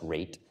success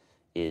rate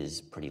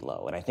is pretty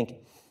low. And I think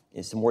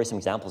some worrisome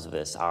examples of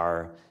this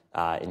are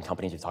in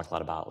companies we've talked a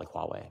lot about, like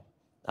Huawei.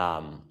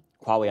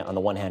 Huawei, on the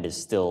one hand, is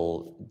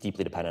still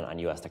deeply dependent on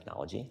US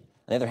technology.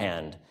 On the other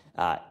hand,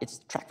 its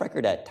track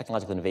record at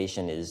technological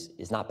innovation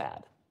is not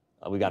bad.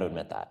 We've got to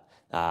admit that.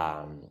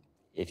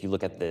 If you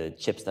look at the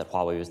chips that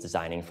Huawei was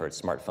designing for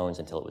its smartphones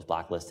until it was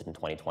blacklisted in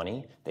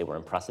 2020, they were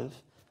impressive.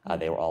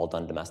 They were all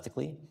done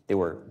domestically. They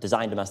were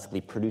designed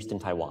domestically, produced in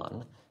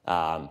Taiwan,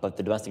 but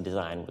the domestic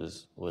design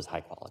was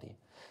high quality.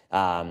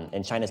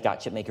 And China's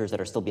got chip makers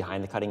that are still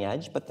behind the cutting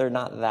edge, but they're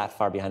not that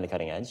far behind the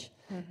cutting edge.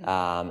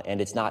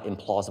 And it's not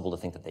implausible to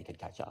think that they could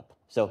catch up.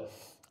 So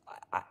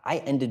I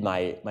ended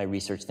my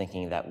research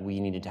thinking that we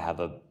needed to have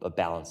a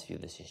balanced view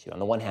of this issue. On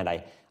the one hand,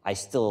 I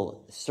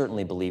still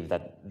certainly believe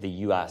that the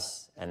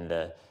US and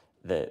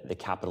the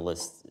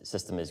capitalist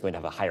system is going to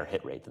have a higher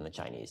hit rate than the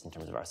Chinese in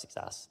terms of our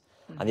success.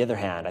 On the other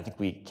hand, I think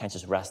we can't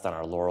just rest on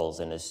our laurels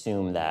and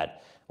assume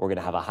that we're going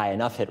to have a high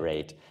enough hit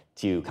rate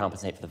to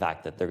compensate for the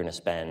fact that they're going to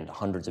spend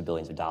hundreds of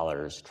billions of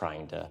dollars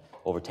trying to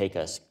overtake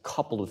us,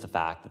 coupled with the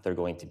fact that they're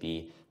going to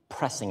be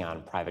pressing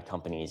on private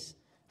companies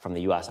from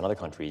the US and other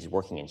countries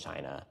working in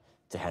China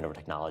to hand over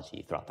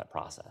technology throughout that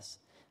process.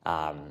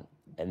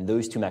 And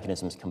those two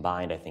mechanisms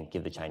combined, I think,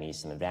 give the Chinese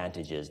some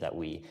advantages that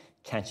we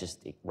can't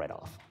just write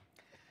off.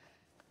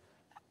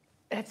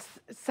 It's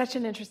such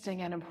an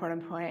interesting and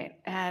important point.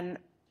 And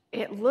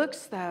it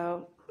looks,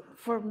 though,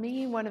 for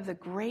me, one of the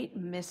great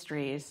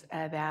mysteries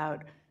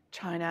about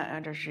China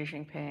under Xi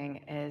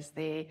Jinping is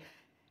the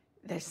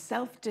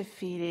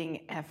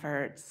self-defeating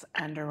efforts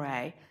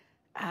underway.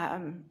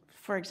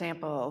 For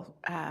example,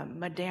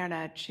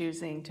 Moderna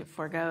choosing to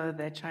forego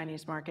the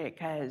Chinese market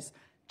because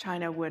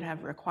China would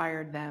have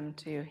required them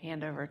to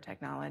hand over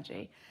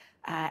technology.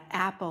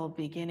 Apple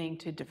beginning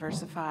to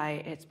diversify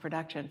its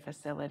production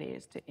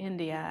facilities to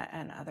India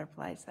and other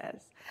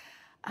places.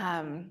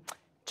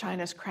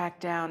 China's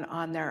crackdown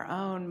on their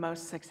own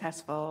most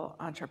successful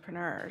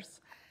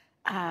entrepreneurs.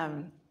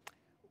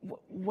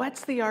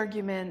 What's the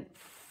argument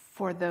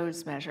for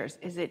those measures?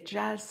 Is it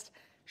just,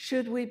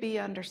 should we be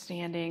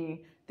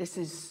understanding this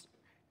is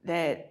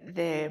that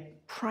the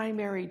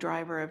primary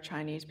driver of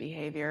Chinese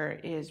behavior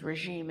is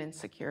regime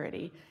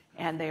insecurity,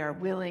 and they are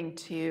willing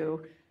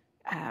to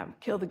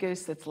kill the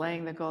goose that's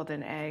laying the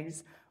golden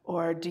eggs?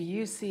 Or do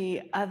you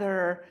see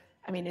other,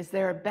 is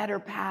there a better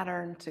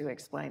pattern to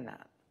explain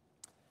that?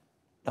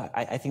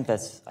 I think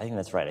that's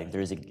right. I think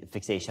there is a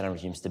fixation on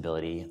regime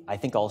stability. I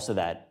think also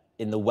that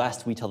in the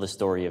West, we tell the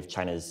story of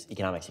China's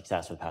economic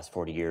success for the past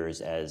 40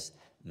 years as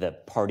the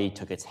party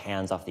took its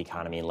hands off the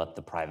economy and let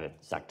the private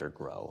sector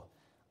grow.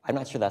 I'm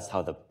not sure that's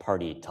how the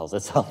party tells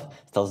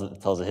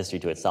a history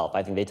to itself.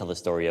 I think they tell the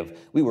story of,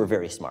 we were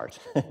very smart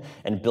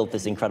and built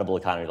this incredible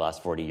economy the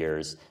last 40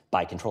 years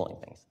by controlling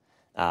things.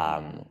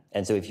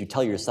 And so if you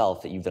tell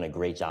yourself that you've done a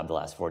great job the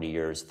last 40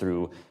 years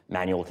through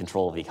manual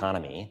control of the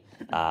economy,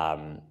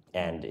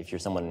 and if you're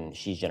someone in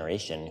Xi's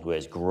generation who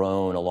has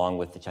grown along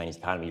with the Chinese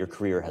economy, your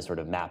career has sort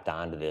of mapped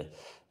onto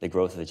the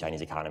growth of the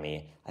Chinese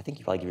economy, I think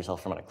you probably give yourself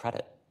a fair amount of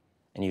credit.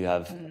 And you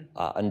have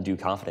undue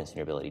confidence in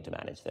your ability to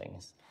manage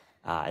things.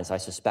 And so I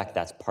suspect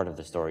that's part of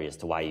the story as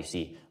to why you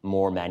see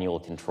more manual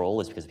control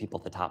is because people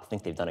at the top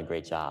think they've done a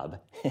great job,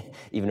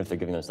 even if they're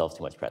giving themselves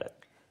too much credit.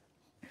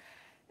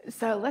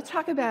 So let's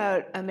talk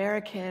about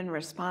American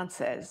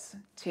responses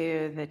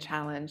to the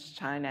challenge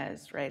China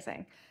is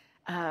raising.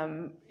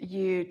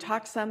 You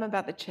talked some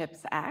about the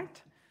CHIPS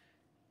Act.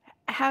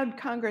 How'd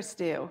Congress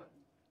do?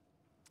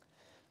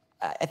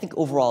 I think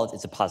overall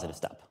it's a positive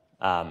step.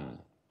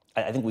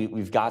 I think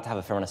we've got to have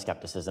a fair amount of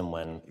skepticism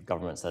when the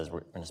government says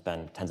we're going to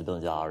spend tens of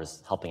billions of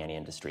dollars helping any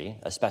industry,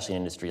 especially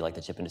an industry like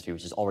the chip industry,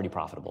 which is already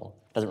profitable.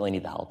 Doesn't really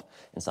need the help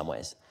in some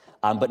ways.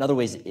 But in other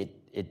ways,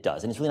 it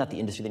does. And it's really not the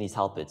industry that needs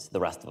help, it's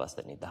the rest of us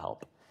that need the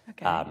help.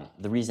 Okay.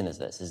 The reason is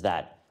this, is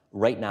that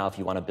right now, if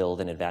you want to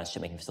build an advanced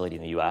chip making facility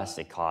in the US,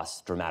 it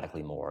costs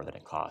dramatically more than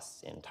it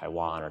costs in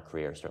Taiwan or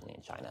Korea or certainly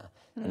in China.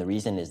 And the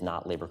reason is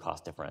not labor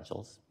cost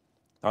differentials.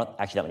 There aren't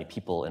actually that many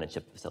people in a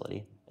chip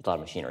facility. It's a lot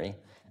of machinery.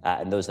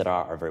 And those that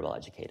are very well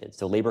educated.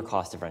 So labor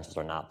cost differentials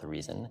are not the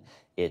reason.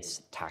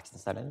 It's tax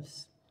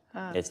incentives.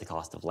 It's the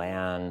cost of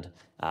land.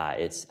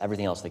 It's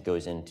everything else that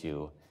goes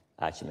into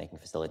a chip making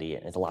facility.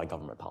 And it's a lot of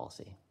government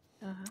policy.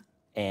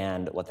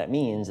 And what that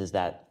means is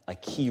that a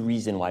key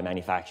reason why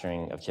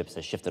manufacturing of chips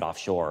has shifted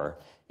offshore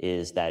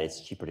is that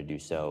it's cheaper to do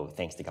so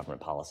thanks to government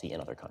policy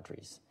in other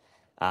countries.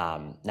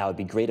 Now, it'd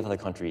be great if other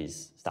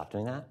countries stopped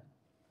doing that.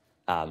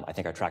 I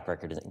think our track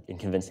record in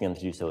convincing them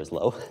to do so is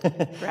low,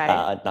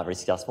 Right. Not very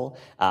successful.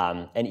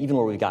 And even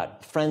where we've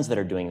got friends that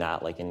are doing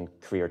that, like in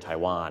Korea or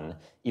Taiwan,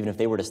 even if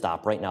they were to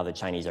stop, right now the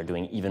Chinese are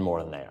doing even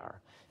more than they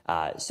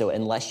are. So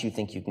unless you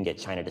think you can get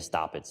China to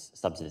stop its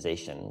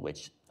subsidization,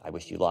 which I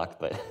wish you luck,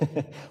 but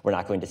we're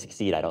not going to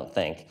succeed, I don't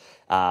think,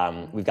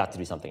 we've got to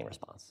do something in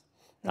response.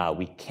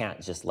 We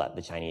can't just let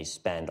the Chinese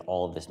spend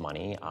all of this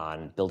money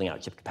on building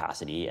out chip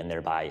capacity and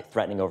thereby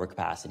threatening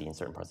overcapacity in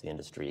certain parts of the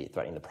industry,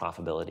 threatening the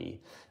profitability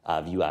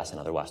of US and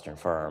other Western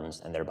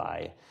firms, and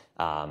thereby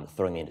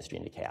throwing the industry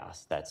into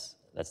chaos.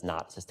 That's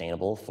not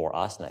sustainable for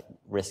us, and that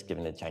risks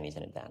giving the Chinese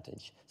an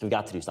advantage. So we've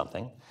got to do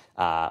something.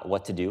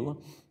 What to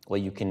do? Well,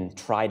 you can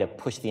try to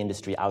push the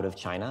industry out of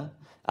China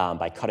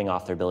by cutting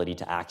off their ability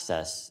to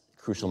access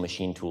crucial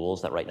machine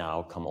tools that right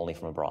now come only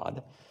from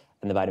abroad.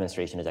 And the Biden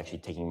administration is actually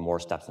taking more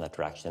steps in that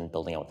direction,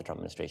 building out what the Trump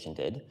administration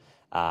did.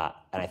 And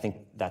I think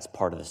that's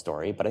part of the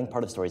story. But I think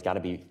part of the story has got to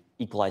be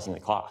equalizing the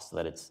cost so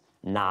that it's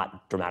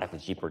not dramatically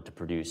cheaper to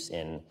produce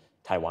in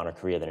Taiwan or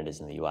Korea than it is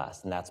in the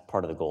US. And that's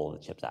part of the goal of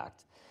the CHIPS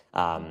Act.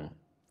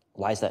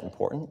 Why is that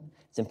important?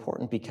 It's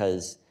important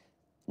because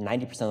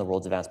 90% of the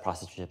world's advanced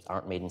processor chips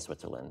aren't made in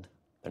Switzerland.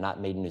 They're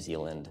not made in New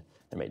Zealand.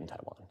 They're made in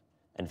Taiwan.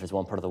 And if there's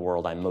one part of the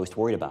world I'm most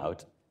worried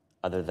about,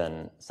 other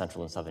than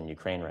central and southern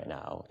Ukraine right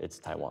now, it's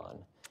Taiwan.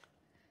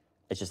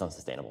 It's just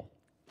unsustainable.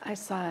 I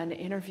saw an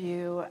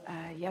interview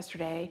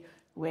yesterday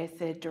with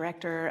the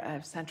director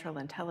of Central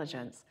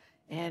Intelligence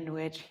in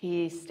which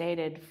he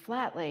stated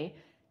flatly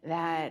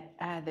that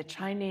the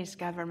Chinese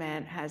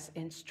government has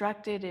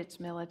instructed its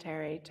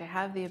military to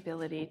have the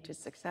ability to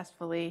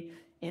successfully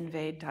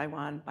invade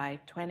Taiwan by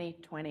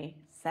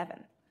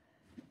 2027.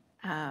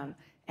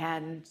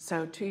 And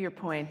so to your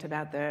point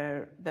about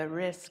the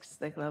risks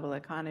the global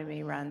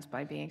economy runs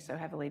by being so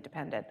heavily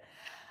dependent.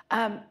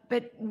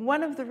 But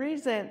one of the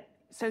reasons,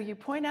 so you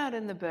point out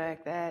in the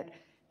book that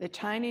the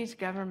Chinese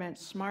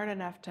government's smart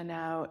enough to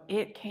know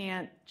it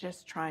can't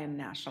just try and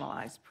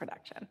nationalize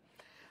production.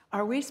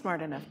 Are we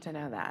smart enough to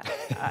know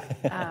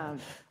that?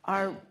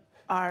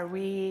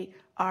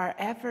 Our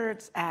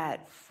efforts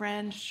at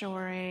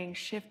friendshoring,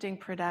 shifting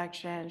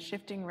production,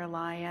 shifting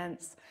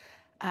reliance,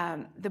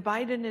 the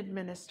Biden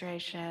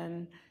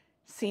administration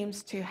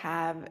seems to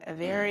have a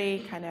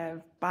very kind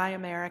of buy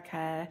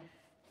America,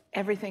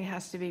 everything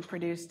has to be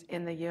produced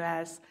in the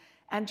US.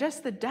 And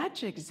just the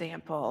Dutch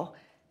example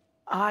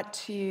ought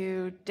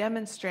to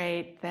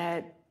demonstrate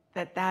that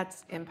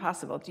that's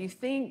impossible. Do you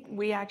think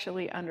we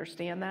actually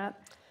understand that?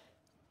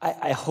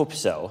 I hope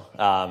so.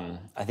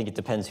 I think it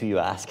depends who you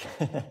ask.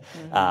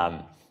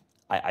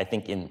 I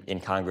think in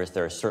Congress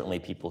there are certainly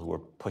people who are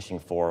pushing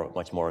for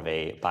much more of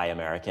a buy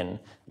American,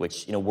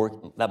 which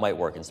that might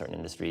work in certain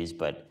industries,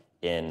 but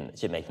in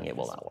chip making it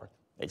will not work.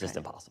 It's just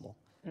impossible.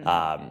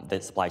 The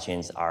supply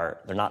chains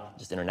they're not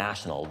just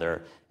international,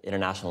 they're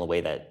international in a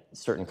way that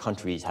certain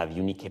countries have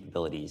unique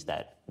capabilities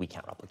that we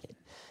can't replicate.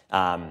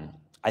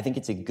 I think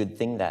it's a good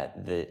thing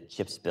that the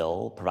CHIPS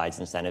bill provides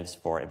incentives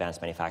for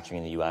advanced manufacturing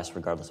in the US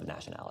regardless of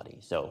nationality.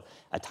 So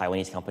a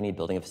Taiwanese company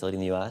building a facility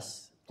in the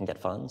US can get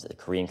funds, a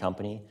Korean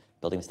company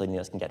building a facility in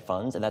the US can get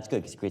funds, and that's good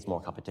because it creates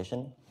more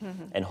competition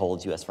and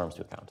holds US firms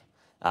to account.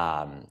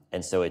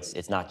 And so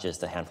it's not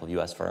just a handful of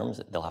US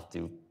firms, they'll have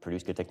to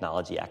produce good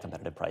technology at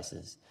competitive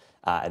prices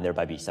and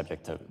thereby be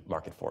subject to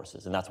market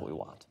forces, and that's what we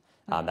want.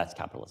 That's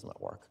capitalism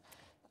at work.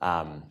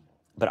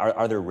 But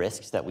are there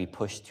risks that we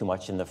push too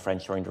much in the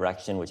friendshoring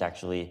direction, which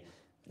actually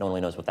no one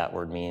really knows what that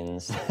word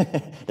means?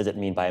 Does it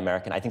mean buy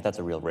American? I think that's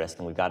a real risk,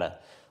 and we've got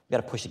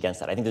to push against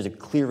that. I think there's a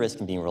clear risk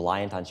in being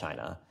reliant on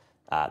China.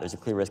 There's a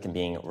clear risk in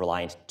being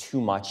reliant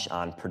too much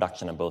on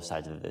production on both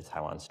sides of the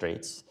Taiwan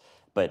Straits.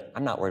 But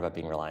I'm not worried about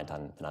being reliant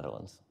on the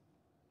Netherlands.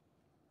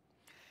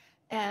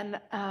 And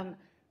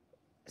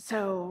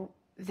so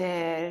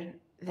the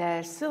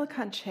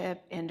silicon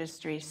chip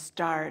industry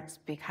starts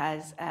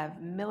because of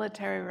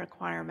military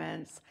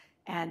requirements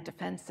and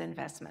defense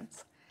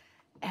investments.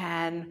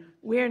 And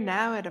we're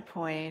now at a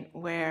point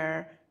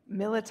where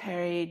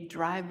military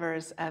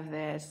drivers of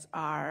this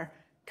are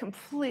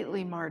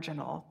completely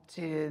marginal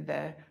to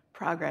the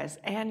progress,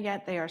 and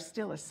yet they are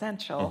still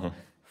essential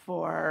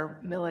for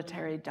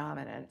military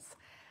dominance.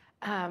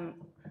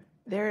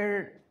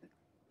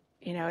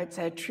 It's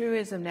a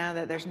truism now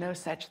that there's no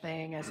such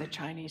thing as a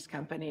Chinese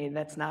company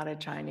that's not a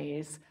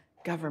Chinese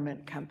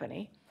government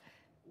company.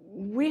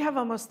 We have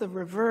almost the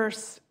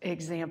reverse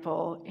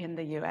example in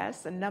the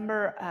US. A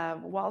number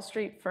of Wall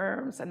Street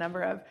firms, a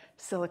number of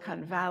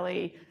Silicon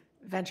Valley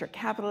venture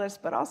capitalists,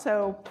 but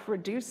also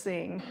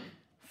producing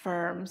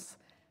firms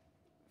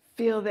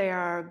feel they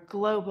are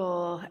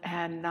global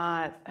and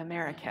not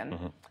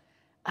American.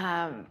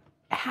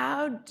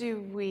 How do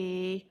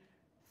we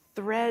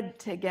thread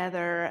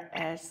together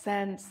a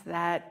sense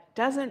that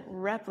doesn't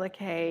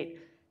replicate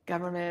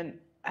government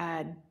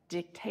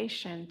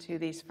dictation to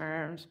these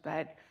firms,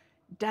 but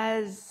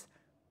does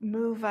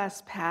move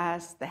us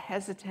past the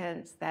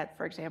hesitance that,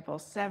 for example,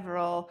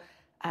 several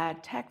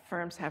tech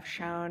firms have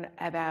shown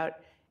about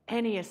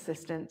any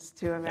assistance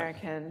to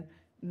American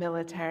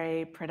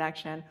military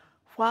production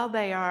while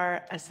they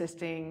are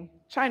assisting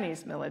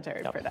Chinese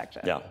military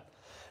production? Yeah,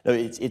 no,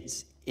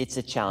 it's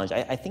a challenge.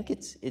 I think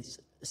it's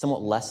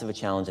somewhat less of a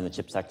challenge in the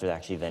chip sector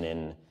actually than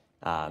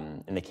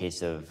in the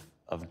case of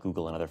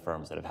Google and other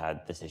firms that have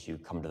had this issue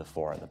come to the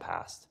fore in the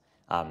past.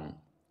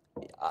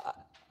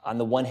 On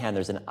the one hand,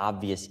 there's an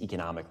obvious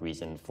economic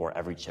reason for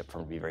every chip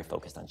firm to be very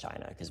focused on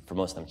China, because for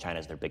most of them, China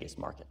is their biggest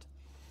market.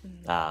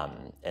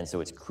 And so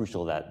it's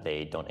crucial that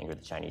they don't anger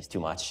the Chinese too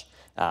much,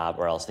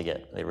 or else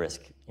they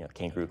risk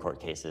kangaroo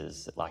court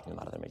cases locking them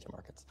out of their major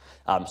markets.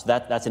 So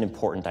that's an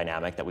important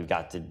dynamic that we've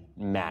got to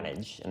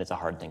manage, and it's a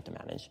hard thing to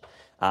manage.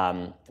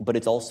 But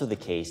it's also the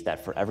case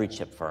that for every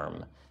chip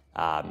firm,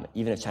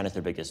 even if China's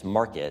their biggest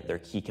market, their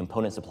key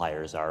component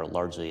suppliers are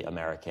largely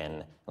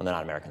American. Well, they're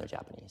not American, they're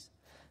Japanese.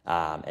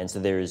 And so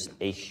there's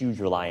a huge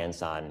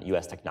reliance on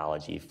US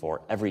technology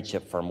for every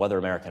chip firm, whether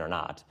American or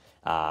not.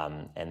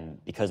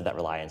 And because of that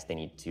reliance, they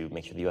need to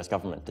make sure the US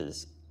government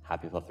is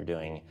happy with what they're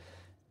doing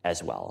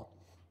as well.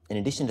 In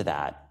addition to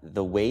that,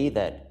 the way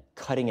that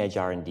cutting edge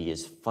R&D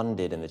is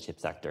funded in the chip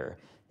sector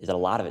is that a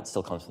lot of it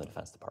still comes from the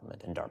Defense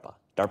Department and DARPA.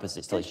 DARPA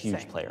is still a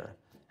huge player.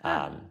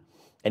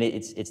 And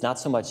it's not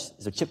so much,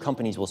 so chip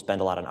companies will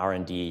spend a lot on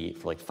R&D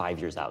for like 5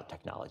 years out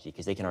technology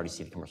because they can already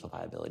see the commercial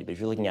viability. But if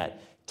you're looking at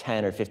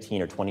 10 or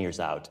 15 or 20 years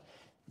out,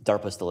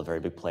 DARPA is still a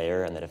very big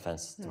player, and the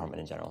Defense Department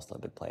in general is still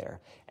a big player.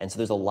 And so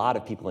there's a lot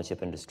of people in the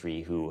chip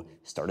industry who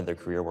started their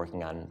career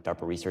working on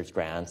DARPA research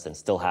grants and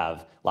still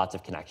have lots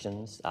of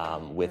connections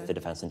with the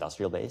defense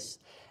industrial base.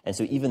 And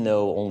so even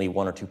though only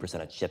 1 or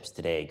 2% of chips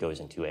today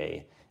goes into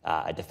a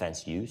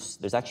defense use,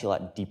 there's actually a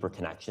lot deeper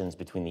connections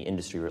between the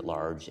industry writ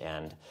large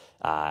and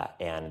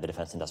the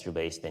defense industrial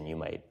base than you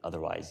might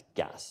otherwise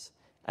guess.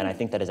 And I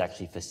think that has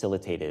actually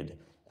facilitated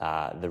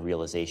the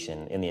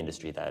realization in the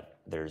industry that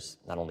there's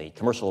not only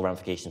commercial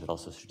ramifications, but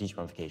also strategic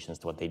ramifications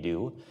to what they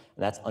do.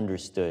 And that's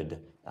understood,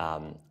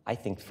 I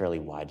think, fairly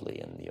widely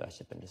in the US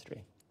chip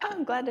industry.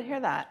 I'm glad to hear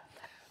that.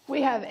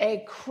 We have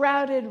a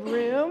crowded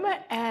room,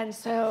 and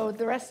so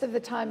the rest of the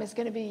time is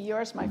going to be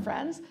yours, my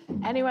friends.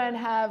 Anyone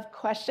have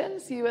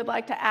questions you would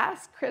like to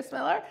ask Chris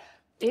Miller?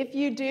 If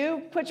you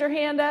do, put your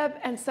hand up,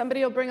 and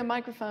somebody will bring a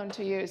microphone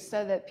to you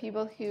so that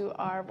people who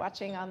are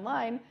watching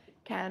online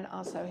can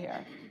also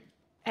hear.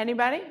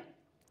 Anybody?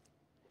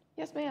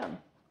 Yes, ma'am.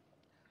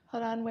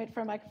 Hold on, wait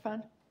for a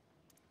microphone.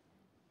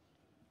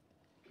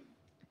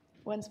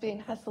 One's being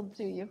hustled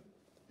to you.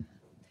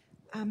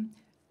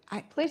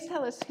 Please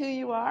tell us who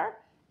you are,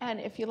 and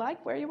if you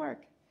like, where you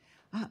work.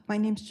 My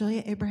name's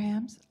Julia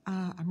Abrahams.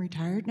 I'm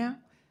retired now.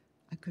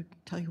 I could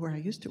tell you where I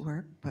used to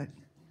work, but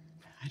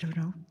I don't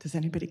know. Does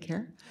anybody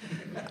care?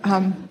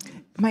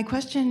 My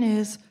question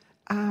is,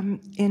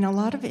 in a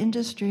lot of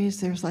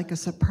industries, there's like a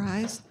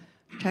surprise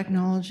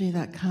technology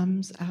that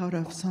comes out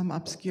of some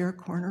obscure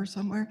corner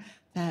somewhere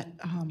that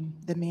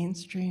the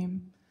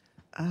mainstream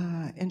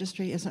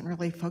industry isn't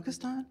really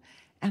focused on.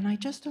 And I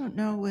just don't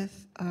know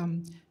with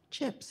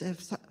chips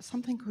if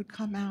something could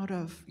come out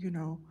of,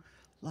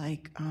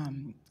 like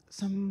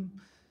some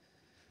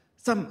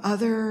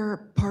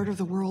other part of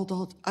the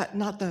world,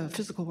 not the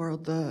physical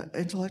world, the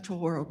intellectual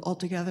world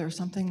altogether,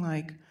 something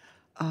like,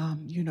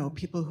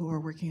 people who are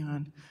working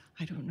on,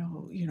 I don't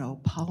know,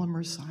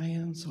 polymer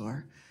science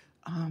or,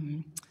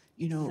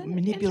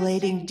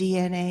 manipulating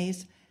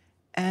DNAs.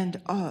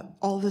 And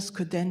all this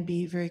could then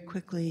be very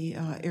quickly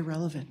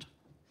irrelevant.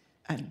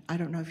 And I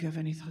don't know if you have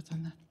any thoughts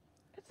on that.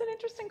 It's an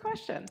interesting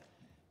question.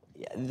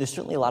 Yeah, there's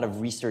certainly a lot of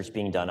research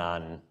being done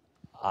on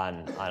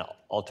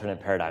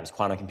alternate paradigms,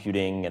 quantum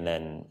computing, and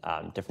then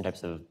different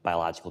types of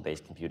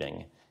biological-based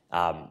computing.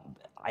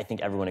 I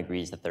think everyone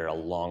agrees that they're a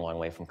long, long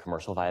way from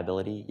commercial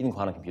viability. Even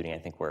quantum computing, I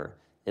think we're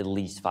at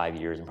least 5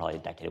 years and probably a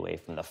decade away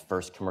from the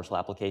first commercial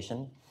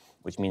application,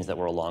 which means that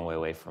we're a long way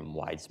away from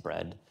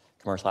widespread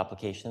commercial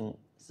application.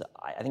 So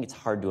I think it's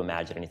hard to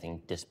imagine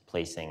anything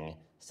displacing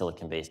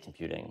silicon-based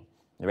computing.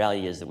 The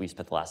reality is that we've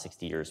spent the last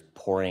 60 years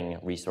pouring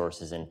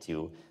resources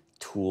into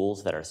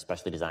tools that are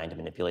specially designed to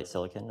manipulate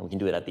silicon, and we can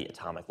do it at the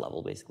atomic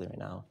level basically right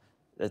now.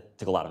 It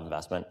took a lot of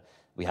investment.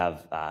 We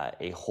have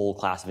a whole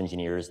class of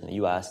engineers in the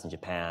US and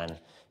Japan and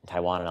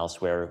Taiwan and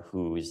elsewhere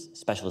whose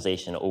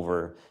specialization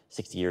over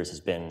 60 years has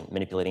been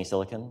manipulating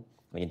silicon.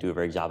 We can do a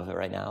very good job of it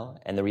right now.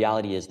 And the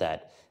reality is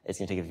that it's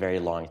going to take a very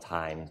long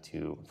time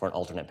for an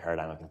alternate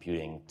paradigm of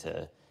computing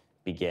to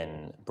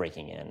begin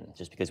breaking in,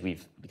 just because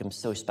we've become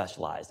so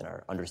specialized in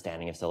our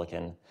understanding of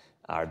silicon,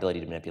 our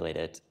ability to manipulate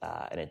it,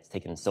 and it's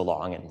taken so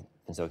long and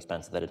been so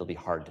expensive that it'll be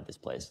hard to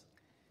displace.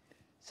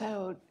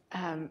 So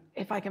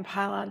if I can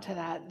pile on to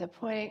that, the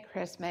point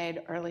Chris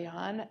made early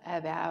on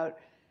about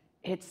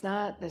it's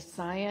not the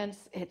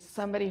science, it's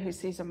somebody who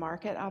sees a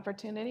market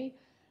opportunity,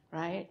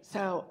 right?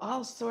 So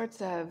all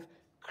sorts of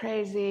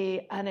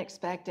crazy,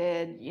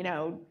 unexpected,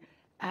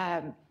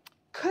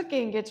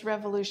 cooking gets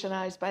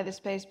revolutionized by the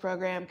space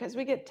program because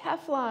we get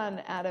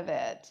Teflon out of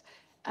it.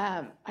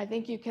 I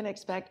think you can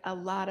expect a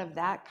lot of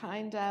that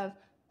kind of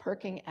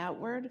perking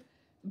outward,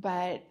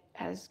 but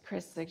as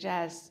Chris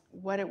suggests,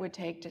 what it would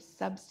take to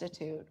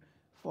substitute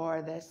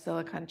for the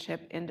silicon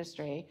chip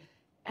industry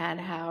and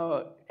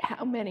how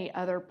many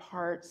other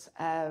parts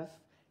of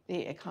the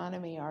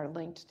economy are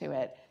linked to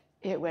it,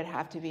 it would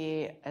have to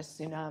be a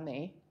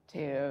tsunami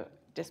to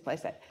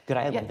displace it. Could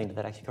I add one thing to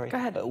that, actually, Kori? Go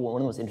ahead. One of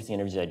the most interesting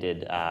interviews I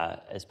did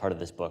as part of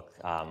this book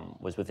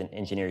was with an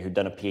engineer who'd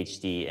done a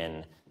PhD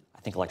in,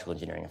 I think, electrical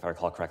engineering, if I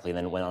recall correctly, and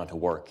then went on to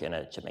work in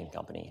a chip-making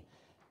company.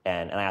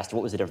 And I asked her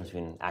what was the difference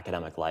between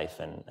academic life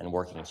and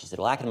working. And she said,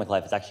 well, academic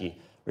life is actually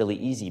really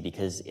easy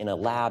because in a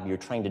lab, you're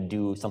trying to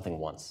do something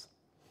once.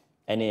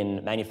 And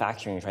in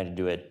manufacturing, you're trying to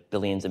do it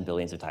billions and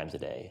billions of times a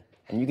day.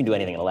 And you can do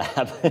anything in a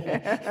lab,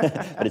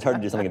 but it's hard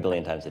to do something a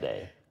billion times a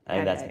day. I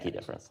think that's the key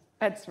difference.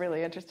 That's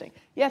really interesting.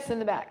 Yes, in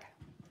the back.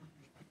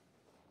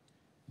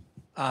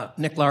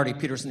 Nick Lardy,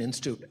 Peterson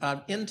Institute.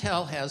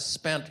 Intel has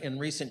spent in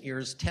recent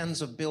years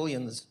tens of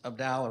billions of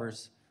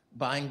dollars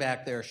buying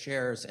back their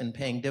shares and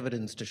paying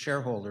dividends to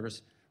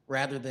shareholders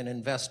rather than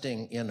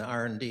investing in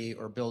R&D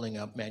or building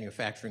up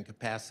manufacturing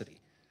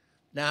capacity.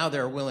 Now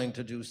they're willing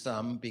to do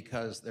some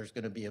because there's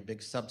going to be a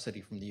big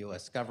subsidy from the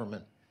US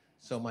government.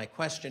 So my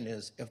question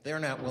is, if they're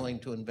not willing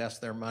to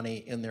invest their money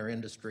in their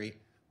industry,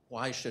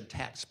 why should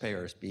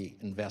taxpayers be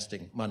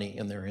investing money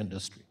in their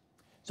industry?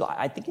 So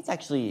I think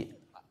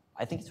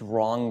it's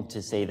wrong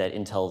to say that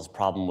Intel's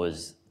problem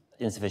was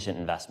insufficient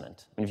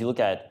investment. I mean, if you look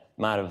at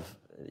the amount of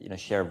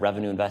share of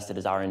revenue invested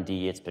as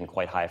R&D, it's been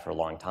quite high for a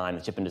long time.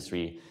 The chip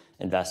industry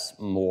invests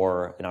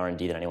more in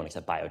R&D than anyone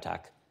except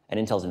biotech. And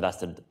Intel's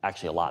invested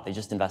actually a lot. They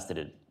just invested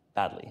it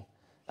badly.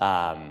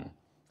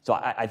 So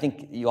I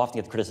think you often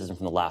get the criticism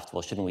from the left,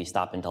 well, shouldn't we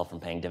stop Intel from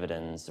paying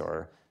dividends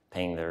or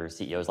paying their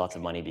CEOs lots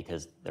of money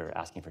because they're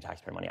asking for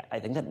taxpayer money? I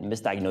think that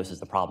misdiagnoses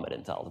the problem at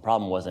Intel. The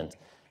problem wasn't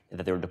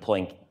that they were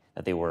deploying,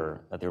 that they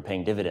were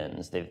paying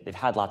dividends. They've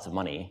had lots of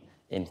money,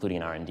 including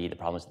in R&D. The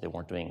problem is that they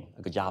weren't doing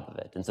a good job of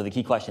it. And so the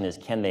key question is,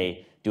 can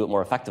they do it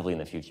more effectively in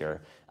the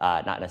future?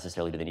 Not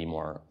necessarily do they need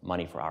more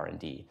money for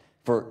R&D.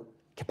 For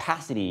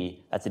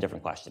capacity, that's a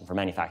different question, for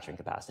manufacturing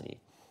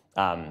capacity.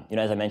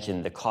 As I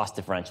mentioned, the cost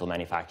differential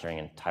manufacturing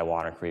in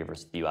Taiwan or Korea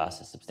versus the US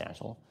is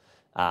substantial.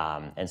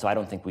 And so I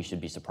don't think we should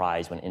be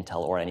surprised when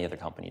Intel or any other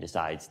company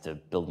decides to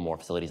build more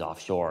facilities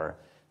offshore,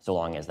 so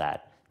long as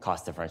that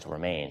cost differential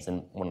remains.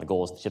 And one of the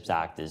goals of the CHIPS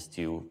Act is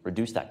to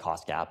reduce that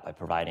cost gap by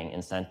providing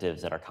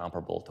incentives that are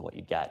comparable to what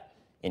you get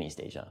in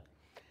East Asia.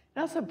 It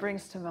also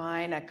brings to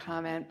mind a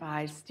comment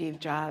by Steve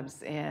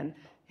Jobs in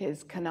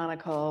his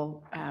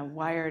canonical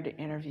Wired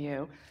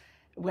interview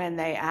when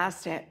they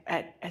asked a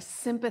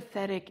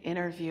sympathetic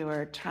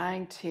interviewer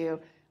trying to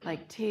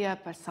tee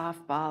up a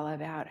softball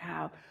about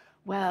how,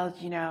 well,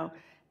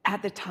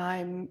 at the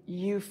time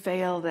you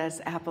failed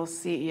as Apple's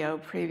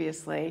CEO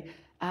previously,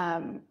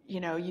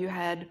 you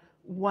had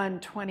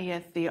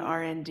 1/20th the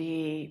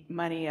R&D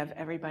money of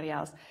everybody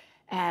else.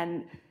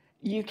 And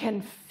you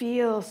can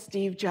feel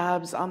Steve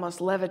Jobs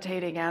almost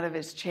levitating out of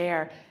his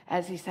chair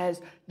as he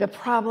says, the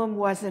problem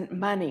wasn't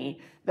money.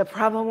 The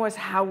problem was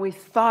how we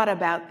thought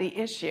about the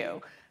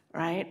issue,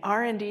 right?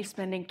 R&D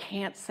spending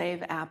can't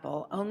save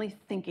Apple. Only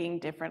thinking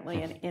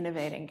differently and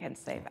innovating can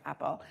save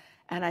Apple.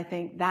 And I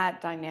think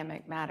that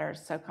dynamic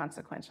matters so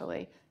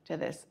consequentially to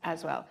this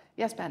as well.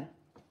 Yes, Ben.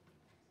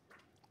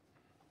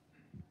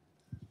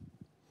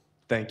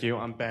 Thank you.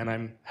 I'm Ben.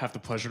 I have the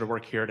pleasure to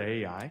work here at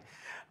AEI.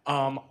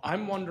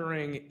 I'm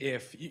wondering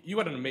if you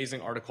had an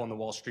amazing article in the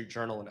Wall Street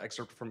Journal, an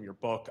excerpt from your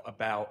book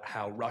about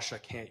how Russia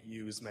can't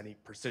use many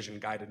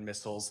precision-guided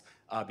missiles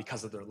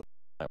because of their.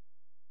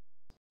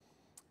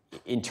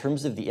 In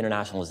terms of the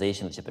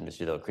internationalization of the chip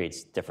industry, though, it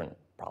creates different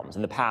problems.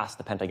 In the past,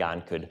 the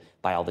Pentagon could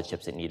buy all the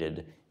chips it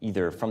needed,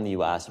 either from the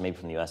US or maybe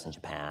from the US and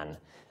Japan.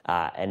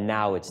 And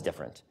now it's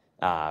different.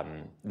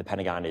 The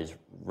Pentagon is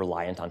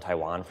reliant on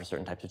Taiwan for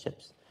certain types of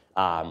chips,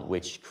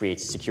 which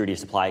creates security of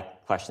supply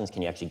questions.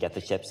 Can you actually get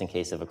the chips in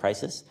case of a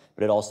crisis?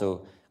 But it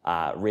also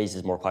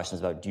raises more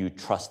questions about, do you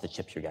trust the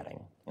chips you're getting?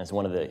 And so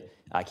one of the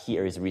key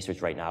areas of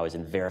research right now is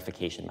in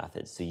verification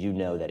methods. So you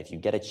know that if you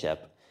get a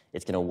chip,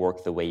 it's going to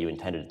work the way you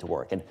intended it to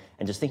work. And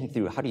just thinking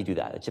through, how do you do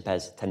that? A chip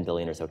has 10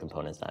 billion or so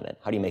components on it.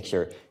 How do you make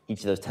sure each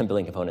of those 10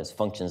 billion components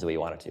functions the way you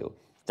want it to?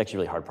 It's actually a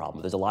really hard problem.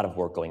 But there's a lot of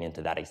work going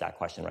into that exact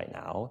question right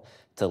now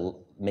to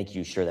make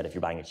you sure that if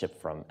you're buying a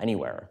chip from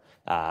anywhere,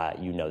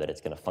 you know that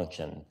it's going to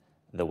function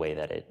the way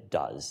that it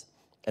does.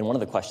 And one of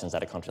the questions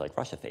that a country like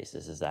Russia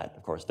faces is that,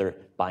 of course, they're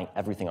buying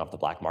everything off the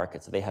black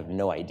market, so they have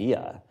no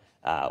idea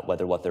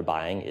whether what they're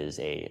buying is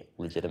a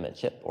legitimate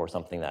chip or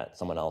something that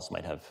someone else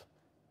might have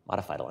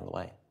modified along the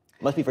way.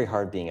 It must be very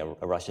hard being a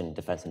Russian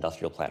defense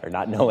industrial planner,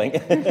 not knowing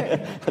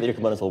whether your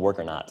components will work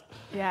or not.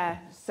 Yeah,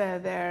 so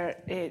there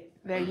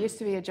used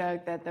to be a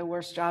joke that the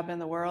worst job in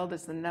the world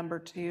is the number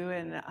 2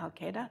 in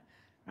Al-Qaeda,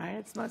 right?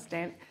 It's most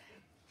dangerous.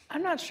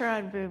 I'm not sure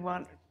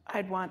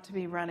I'd want to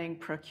be running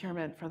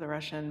procurement for the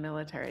Russian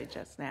military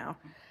just now.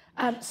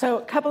 So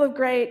a couple of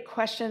great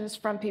questions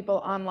from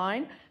people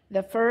online.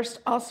 The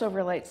first also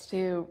relates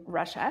to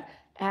Russia.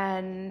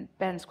 And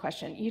Ben's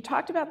question, you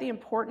talked about the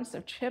importance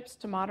of chips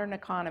to modern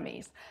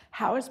economies.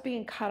 How has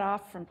being cut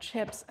off from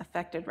chips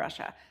affected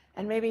Russia?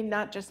 And maybe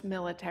not just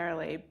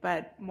militarily,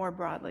 but more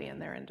broadly in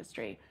their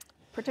industry,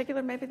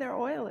 particularly maybe their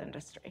oil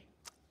industry.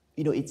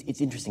 You know,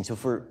 it's interesting. So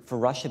for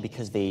Russia,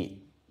 because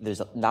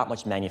there's not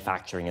much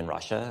manufacturing in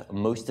Russia,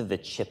 most of the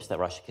chips that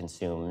Russia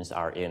consumes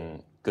are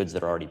in goods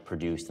that are already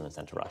produced and then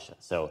sent to Russia.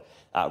 So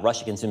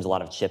Russia consumes a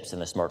lot of chips in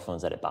the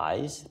smartphones that it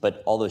buys,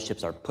 but all those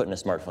chips are put in a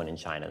smartphone in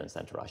China and then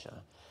sent to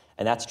Russia.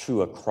 And that's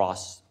true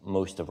across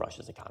most of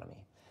Russia's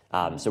economy.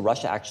 So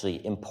Russia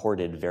actually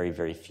imported very,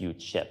 very few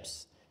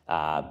chips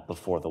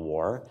before the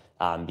war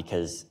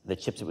because the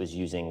chips it was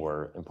using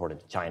were imported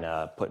to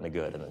China, put in a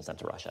good, and then sent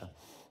to Russia.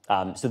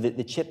 So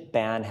the chip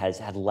ban has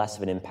had less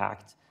of an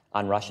impact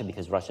on Russia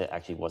because Russia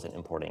actually wasn't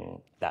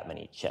importing that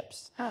many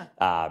chips.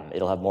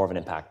 It'll have more of an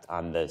impact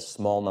on the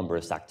small number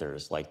of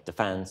sectors like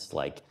defense,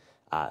 like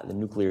the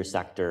nuclear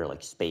sector,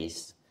 like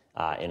space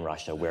in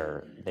Russia,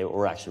 where they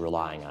were actually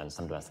relying on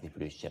some domestically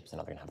produced chips and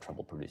are going to have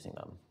trouble producing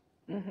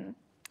them.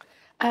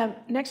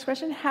 Next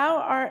question,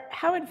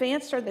 how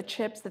advanced are the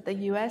chips that the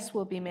US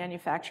will be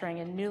manufacturing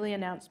in newly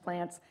announced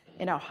plants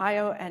in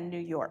Ohio and New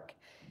York?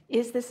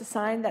 Is this a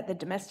sign that the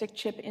domestic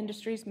chip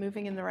industry is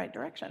moving in the right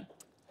direction?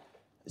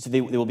 So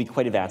they will be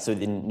quite advanced. So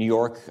in New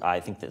York,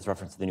 I think there's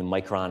reference to the new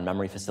Micron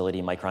memory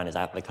facility. Micron is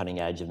at the cutting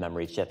edge of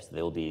memory chips.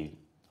 They will be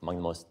among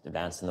the most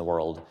advanced in the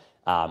world.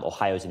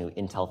 Ohio is a new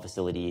Intel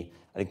facility.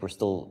 I think we're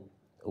still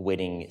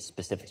awaiting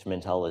specifics from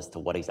Intel as to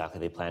what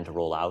exactly they plan to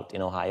roll out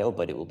in Ohio,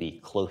 but it will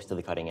be close to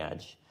the cutting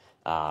edge,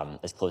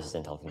 as close as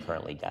Intel can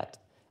currently get.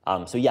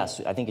 So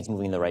yes, I think it's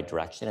moving in the right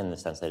direction in the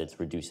sense that it's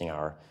reducing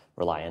our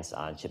reliance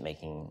on chip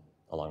making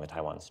along the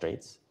Taiwan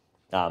Straits.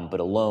 But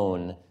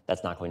alone,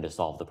 that's not going to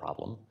solve the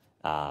problem.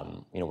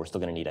 We're still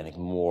going to need, I think,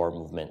 more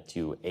movement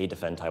to A,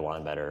 defend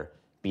Taiwan better,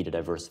 B, to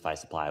diversify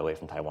supply away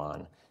from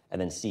Taiwan, and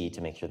then C,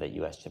 to make sure that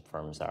US chip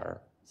firms are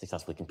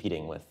successfully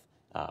competing with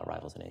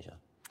rivals in Asia.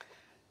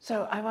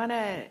 So I want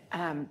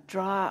to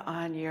draw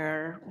on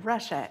your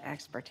Russia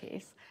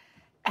expertise.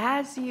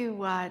 As you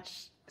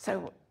watch,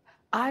 so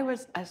I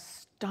was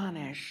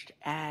astonished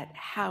at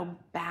how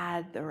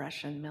bad the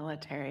Russian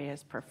military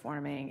is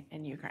performing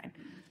in Ukraine.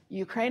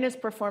 Ukraine is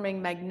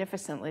performing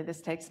magnificently.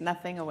 This takes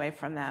nothing away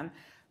from them.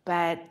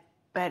 But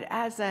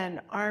as an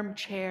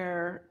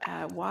armchair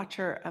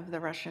watcher of the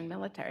Russian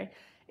military,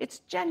 it's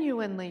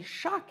genuinely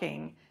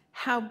shocking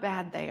how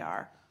bad they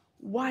are.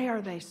 Why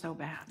are they so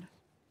bad?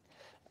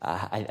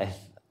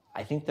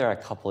 I think there are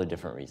a couple of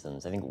different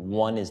reasons. I think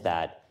one is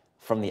that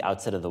from the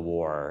outset of the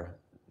war,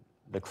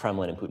 the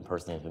Kremlin and Putin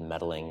personally have been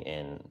meddling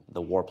in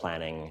the war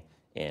planning,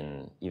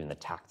 in even the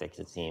tactics,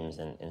 it seems,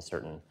 in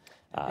certain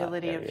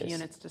ability areas. Of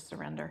units to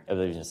surrender.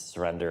 Ability to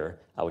surrender,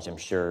 which I'm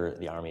sure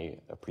the army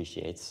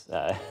appreciates,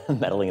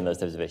 meddling in those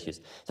types of issues.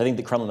 So I think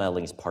the Kremlin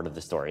meddling is part of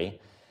the story.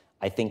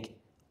 I think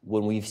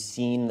when we've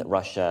seen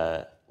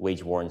Russia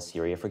wage war in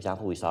Syria, for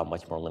example, we saw a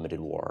much more limited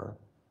war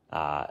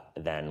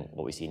than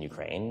what we see in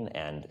Ukraine.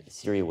 And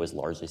Syria was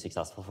largely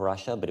successful for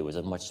Russia, but it was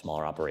a much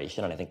smaller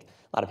operation. And I think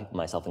a lot of people,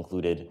 myself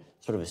included,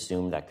 sort of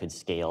assumed that could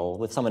scale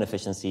with some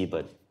inefficiency,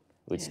 but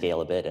it would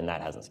scale a bit, and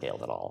that hasn't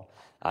scaled at all.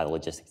 The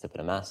logistics have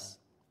been a mess,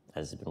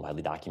 as has been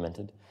widely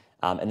documented.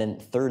 And then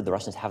third, the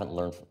Russians haven't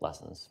learned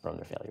lessons from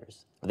their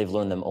failures. They've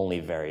learned them only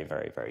very,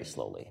 very, very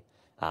slowly.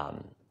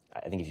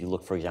 I think if you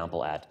look, for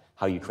example, at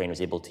how Ukraine was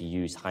able to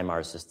use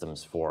HIMARS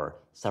systems for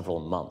several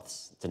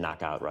months to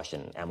knock out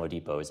Russian ammo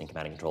depots and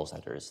command and control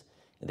centers,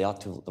 the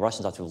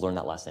Russians ought to have learned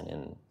that lesson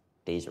in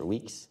days or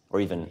weeks, or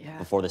even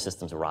before the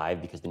systems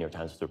arrived, because the New York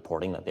Times was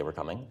reporting that they were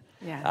coming,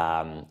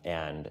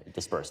 and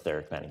dispersed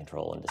their command and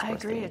control and dispersed I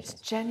agree. their It's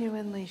agents.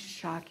 genuinely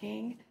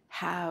shocking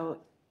how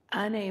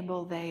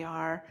unable they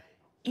are,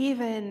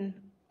 even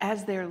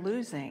as they're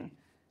losing,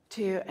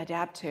 to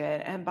adapt to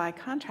it. And by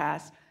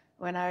contrast,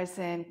 when I was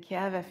in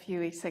Kiev a few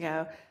weeks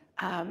ago,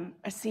 I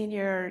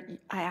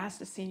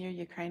asked a senior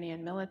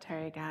Ukrainian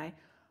military guy,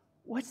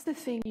 what's the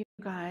thing you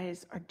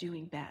guys are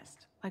doing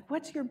best? Like,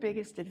 what's your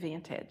biggest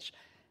advantage?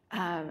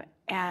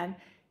 And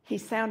he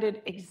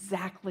sounded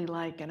exactly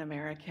like an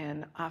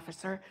American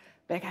officer,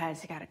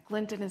 because he got a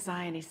glint in his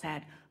eye and he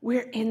said,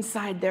 we're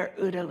inside their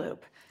OODA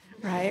loop,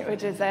 right?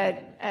 Which is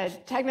a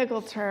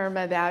technical term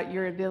about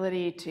your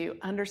ability to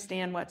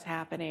understand what's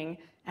happening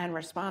and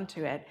respond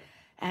to it.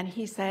 And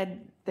he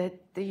said that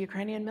the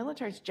Ukrainian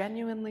military is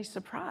genuinely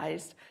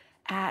surprised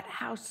at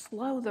how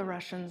slow the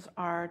Russians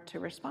are to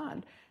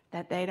respond,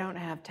 that they don't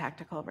have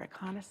tactical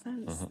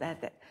reconnaissance,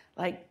 that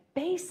like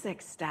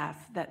basic stuff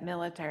that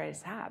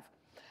militaries have.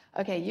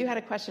 Okay, you had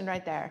a question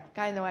right there.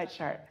 Guy in the white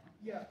shirt.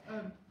 Yeah.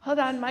 Hold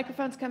on,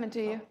 microphone's coming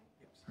to you.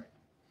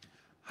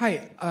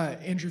 Hi,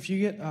 Andrew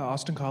Fugit,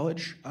 Austin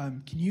College.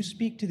 Can you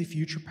speak to the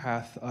future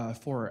path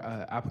for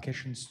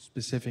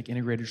application-specific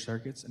integrated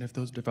circuits, and if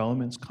those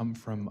developments come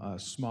from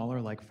smaller,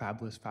 like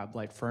fabless,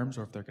 fab-lite firms,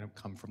 or if they're going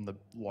to come from the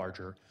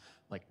larger,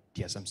 like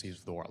TSMCs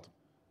of the world?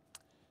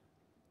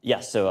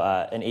 Yes, so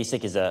an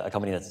ASIC is a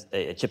company that's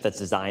a chip that's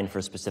designed for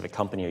a specific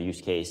company or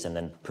use case and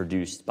then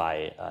produced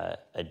by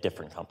a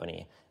different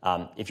company.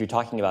 If you're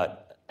talking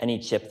about any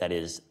chip that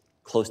is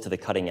close to the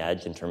cutting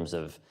edge in terms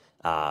of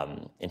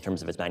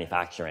its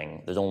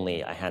manufacturing, there's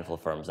only a handful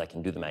of firms that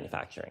can do the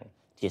manufacturing.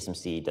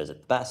 TSMC does it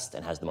the best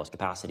and has the most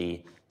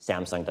capacity.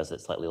 Samsung does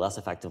it slightly less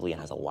effectively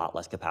and has a lot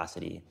less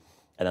capacity.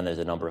 And then there's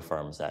a number of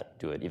firms that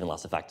do it even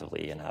less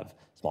effectively and have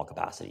small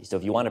capacity. So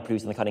if you want to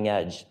produce on the cutting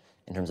edge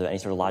in terms of any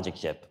sort of logic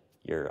chip,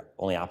 your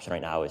only option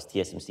right now is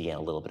TSMC and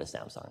a little bit of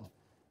Samsung.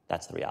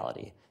 That's the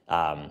reality.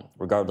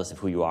 Regardless of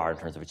who you are in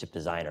terms of a chip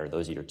designer,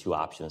 those are your two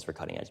options for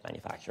cutting edge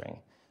manufacturing.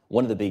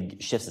 One of the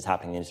big shifts that's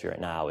happening in the industry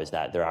right now is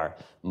that there are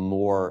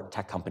more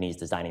tech companies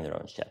designing their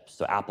own chips.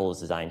 So Apple has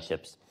designed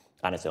chips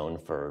on its own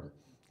for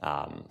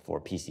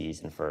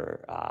PCs and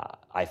for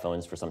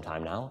iPhones for some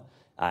time now.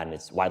 And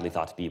it's widely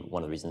thought to be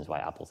one of the reasons why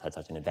Apple's had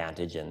such an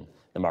advantage in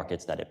the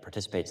markets that it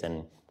participates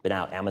in. But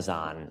now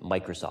Amazon,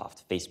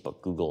 Microsoft,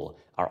 Facebook, Google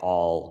are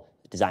all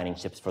designing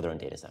chips for their own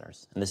data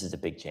centers. And this is a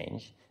big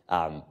change.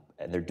 And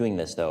they're doing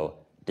this, though,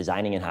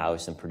 designing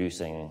in-house and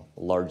producing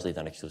largely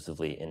then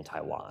exclusively in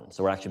Taiwan.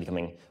 So we're actually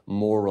becoming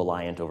more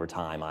reliant over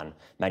time on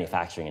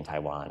manufacturing in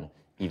Taiwan,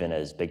 even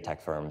as big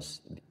tech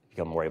firms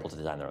become more able to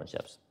design their own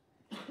chips.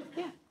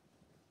 Yeah.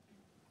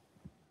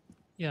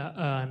 Yeah,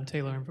 I'm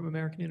Taylor. I'm from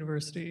American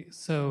University.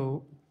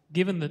 So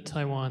given that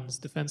Taiwan's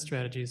defense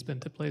strategy has been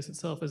to place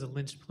itself as a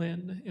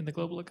linchpin in the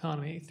global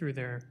economy through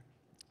their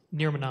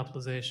near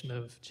monopolization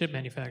of chip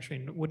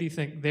manufacturing, what do you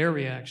think their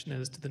reaction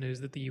is to the news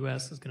that the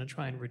U.S. is going to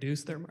try and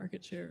reduce their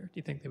market share? Do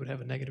you think they would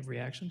have a negative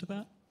reaction to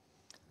that?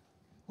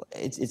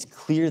 It's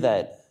clear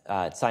that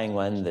Tsai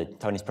Ing-wen, the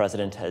Taiwanese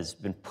president, has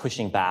been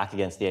pushing back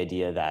against the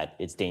idea that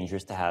it's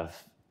dangerous to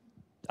have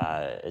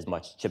as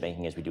much chip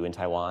making as we do in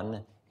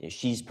Taiwan.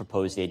 She's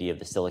proposed the idea of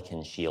the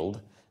silicon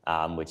shield,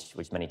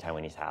 which many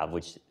Taiwanese have,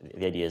 which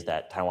the idea is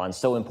that Taiwan's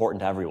so important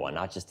to everyone,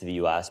 not just to the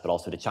U.S., but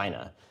also to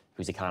China,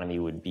 whose economy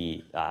would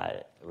be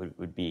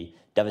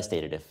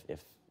devastated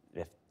if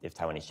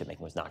Taiwanese chip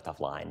making was knocked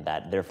offline,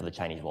 that therefore the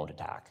Chinese won't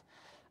attack.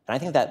 And I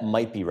think that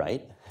might be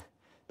right,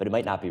 but it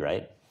might not be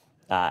right.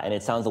 And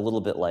it sounds a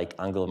little bit like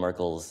Angela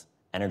Merkel's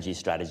energy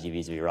strategy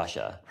vis-a-vis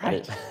Russia.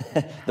 Right.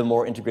 The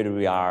more integrated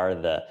we are,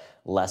 the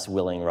less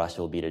willing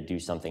Russia will be to do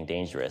something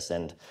dangerous.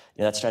 And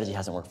that strategy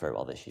hasn't worked very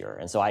well this year.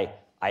 And so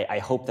I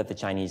hope that the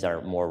Chinese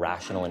are more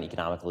rational and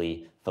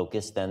economically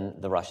focused than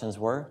the Russians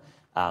were.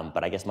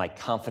 But I guess my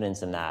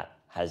confidence in that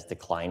has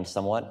declined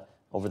somewhat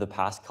over the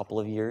past couple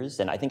of years.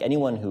 And I think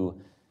anyone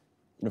who,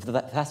 for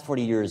the past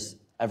 40 years,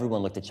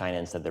 everyone looked at China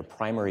and said their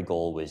primary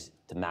goal was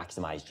to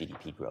maximize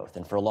GDP growth.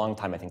 And for a long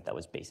time, I think that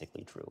was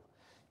basically true.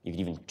 You could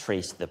even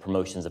trace the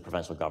promotions of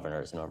provincial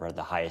governors, and whoever had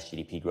the highest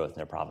GDP growth in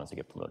their province would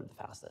get promoted the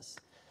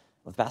fastest.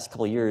 Over the past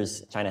couple of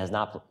years, China has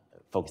not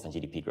focused on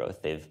GDP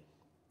growth. They've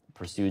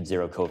pursued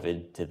zero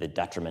COVID to the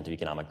detriment of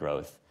economic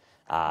growth.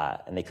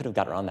 And they could have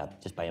got around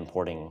that just by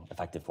importing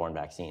effective foreign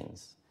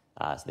vaccines.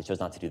 So they chose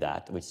not to do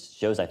that, which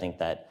shows, I think,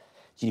 that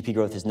GDP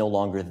growth is no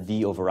longer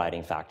the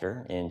overriding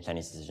factor in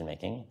Chinese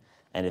decision-making.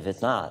 And if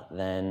it's not,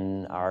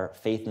 then our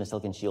faith in the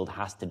Silicon Shield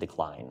has to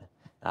decline.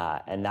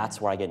 And that's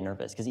where I get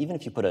nervous. Because even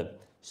if you put a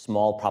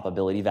small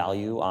probability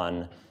value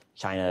on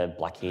China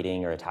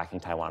blockading or attacking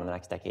Taiwan in the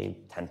next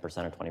decade, 10%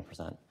 or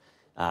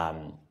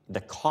 20%,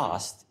 the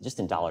cost, just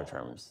in dollar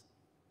terms,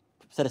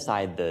 set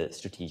aside the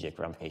strategic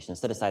ramifications,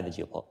 set aside the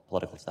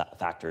geopolitical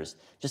factors,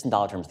 just in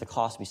dollar terms, the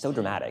cost would be so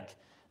dramatic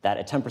that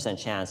a 10%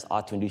 chance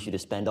ought to induce you to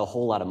spend a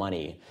whole lot of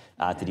money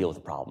to deal with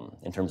the problem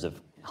in terms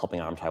of helping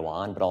arm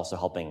Taiwan, but also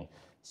helping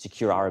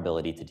secure our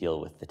ability to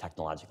deal with the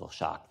technological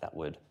shock that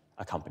would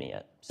accompany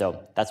it.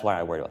 So that's why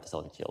I worry about the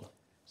Silicon Shield.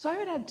 So I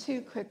would add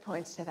 2 quick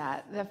points to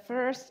that. The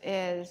first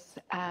is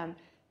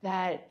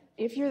that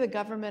if you're the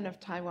government of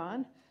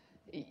Taiwan,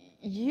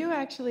 you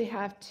actually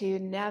have to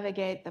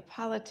navigate the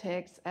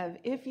politics of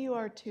if you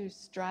are too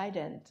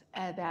strident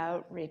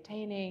about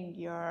retaining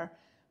your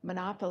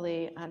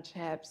monopoly on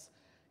chips,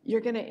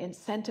 you're going to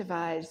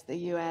incentivize the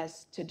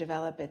US to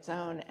develop its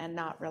own and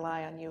not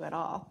rely on you at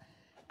all.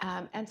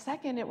 And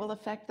second, it will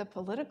affect the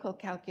political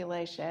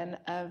calculation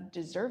of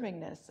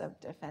deservingness of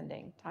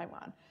defending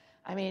Taiwan.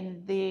 I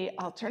mean, the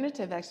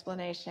alternative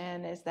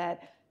explanation is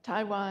that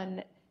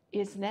Taiwan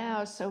is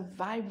now so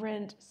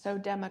vibrant, so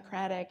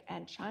democratic,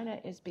 and China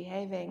is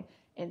behaving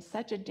in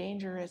such a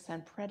dangerous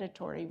and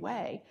predatory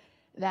way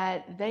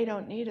that they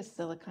don't need a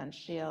Silicon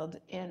Shield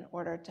in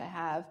order to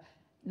have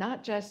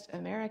not just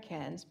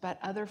Americans, but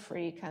other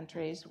free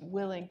countries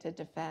willing to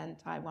defend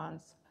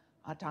Taiwan's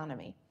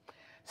autonomy.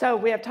 So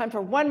we have time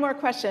for one more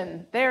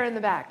question there in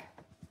the back.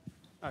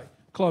 Hi,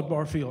 Claude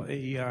Barfield,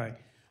 AEI.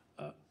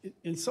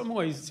 In some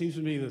ways, it seems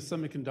to me the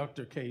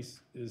semiconductor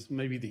case is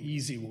maybe the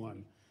easy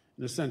one,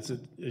 in the sense that,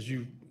 as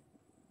you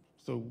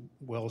so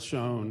well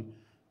shown,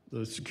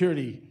 the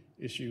security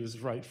issue is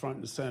right front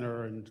and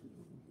center, and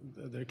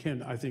there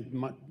can't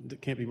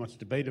be much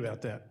debate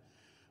about that.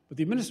 But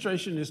the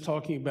administration is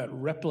talking about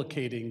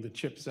replicating the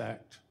CHIPS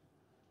Act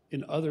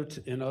in other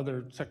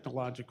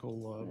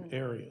technological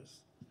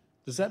areas.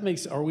 Does that make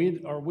sense? Are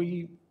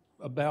we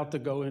about to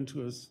go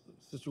into a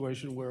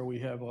situation where we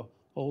have a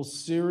whole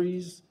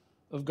series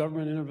of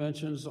government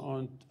interventions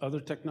on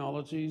other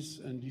technologies,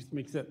 and do you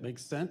think that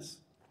makes sense?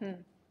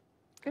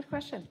 Good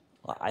question.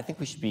 Well, I think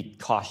we should be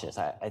cautious.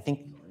 I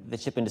think the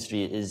chip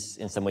industry is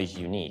in some ways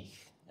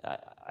unique.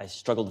 I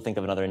struggle to think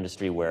of another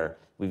industry where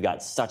we've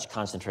got such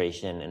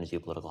concentration in a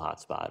geopolitical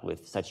hotspot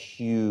with such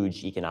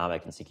huge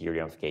economic and security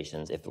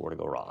ramifications if it were to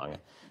go wrong,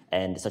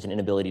 and such an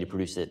inability to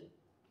produce it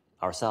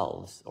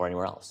ourselves or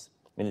anywhere else.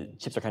 I mean,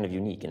 chips are kind of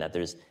unique in that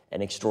there's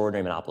an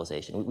extraordinary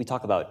monopolization. We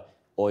talk about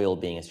oil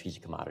being a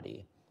strategic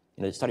commodity.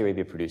 You know, Saudi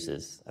Arabia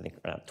produces, I think,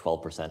 around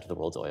 12% of the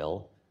world's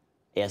oil.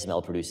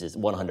 ASML produces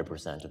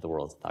 100% of the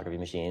world's lithography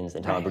machines,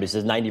 and Taiwan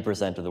produces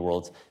 90% of the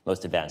world's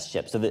most advanced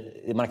chips. So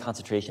the amount of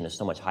concentration is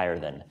so much higher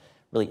than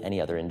really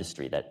any other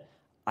industry that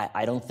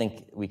I don't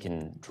think we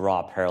can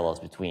draw parallels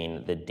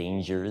between the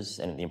dangers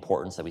and the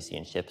importance that we see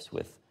in chips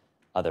with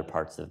other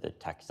parts of the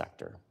tech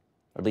sector.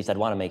 Or at least I'd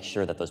want to make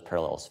sure that those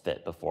parallels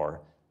fit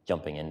before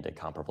jumping into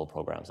comparable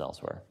programs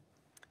elsewhere.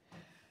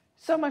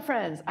 So my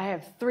friends, I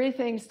have 3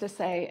 things to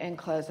say in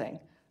closing.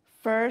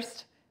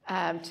 First,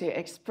 to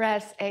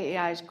express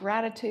AEI's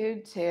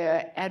gratitude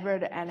to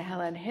Edward and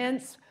Helen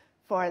Hintz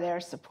for their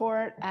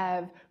support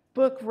of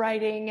book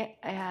writing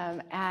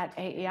at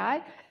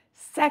AEI.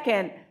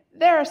 Second,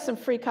 there are some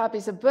free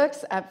copies of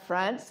books up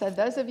front, so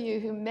those of you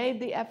who made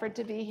the effort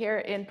to be here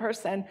in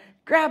person,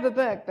 grab a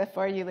book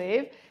before you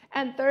leave.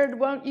 And third,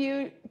 won't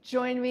you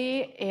join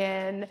me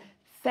in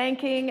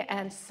thanking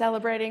and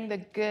celebrating the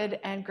good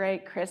and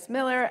great Chris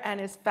Miller and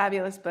his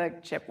fabulous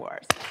book, Chip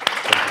Wars.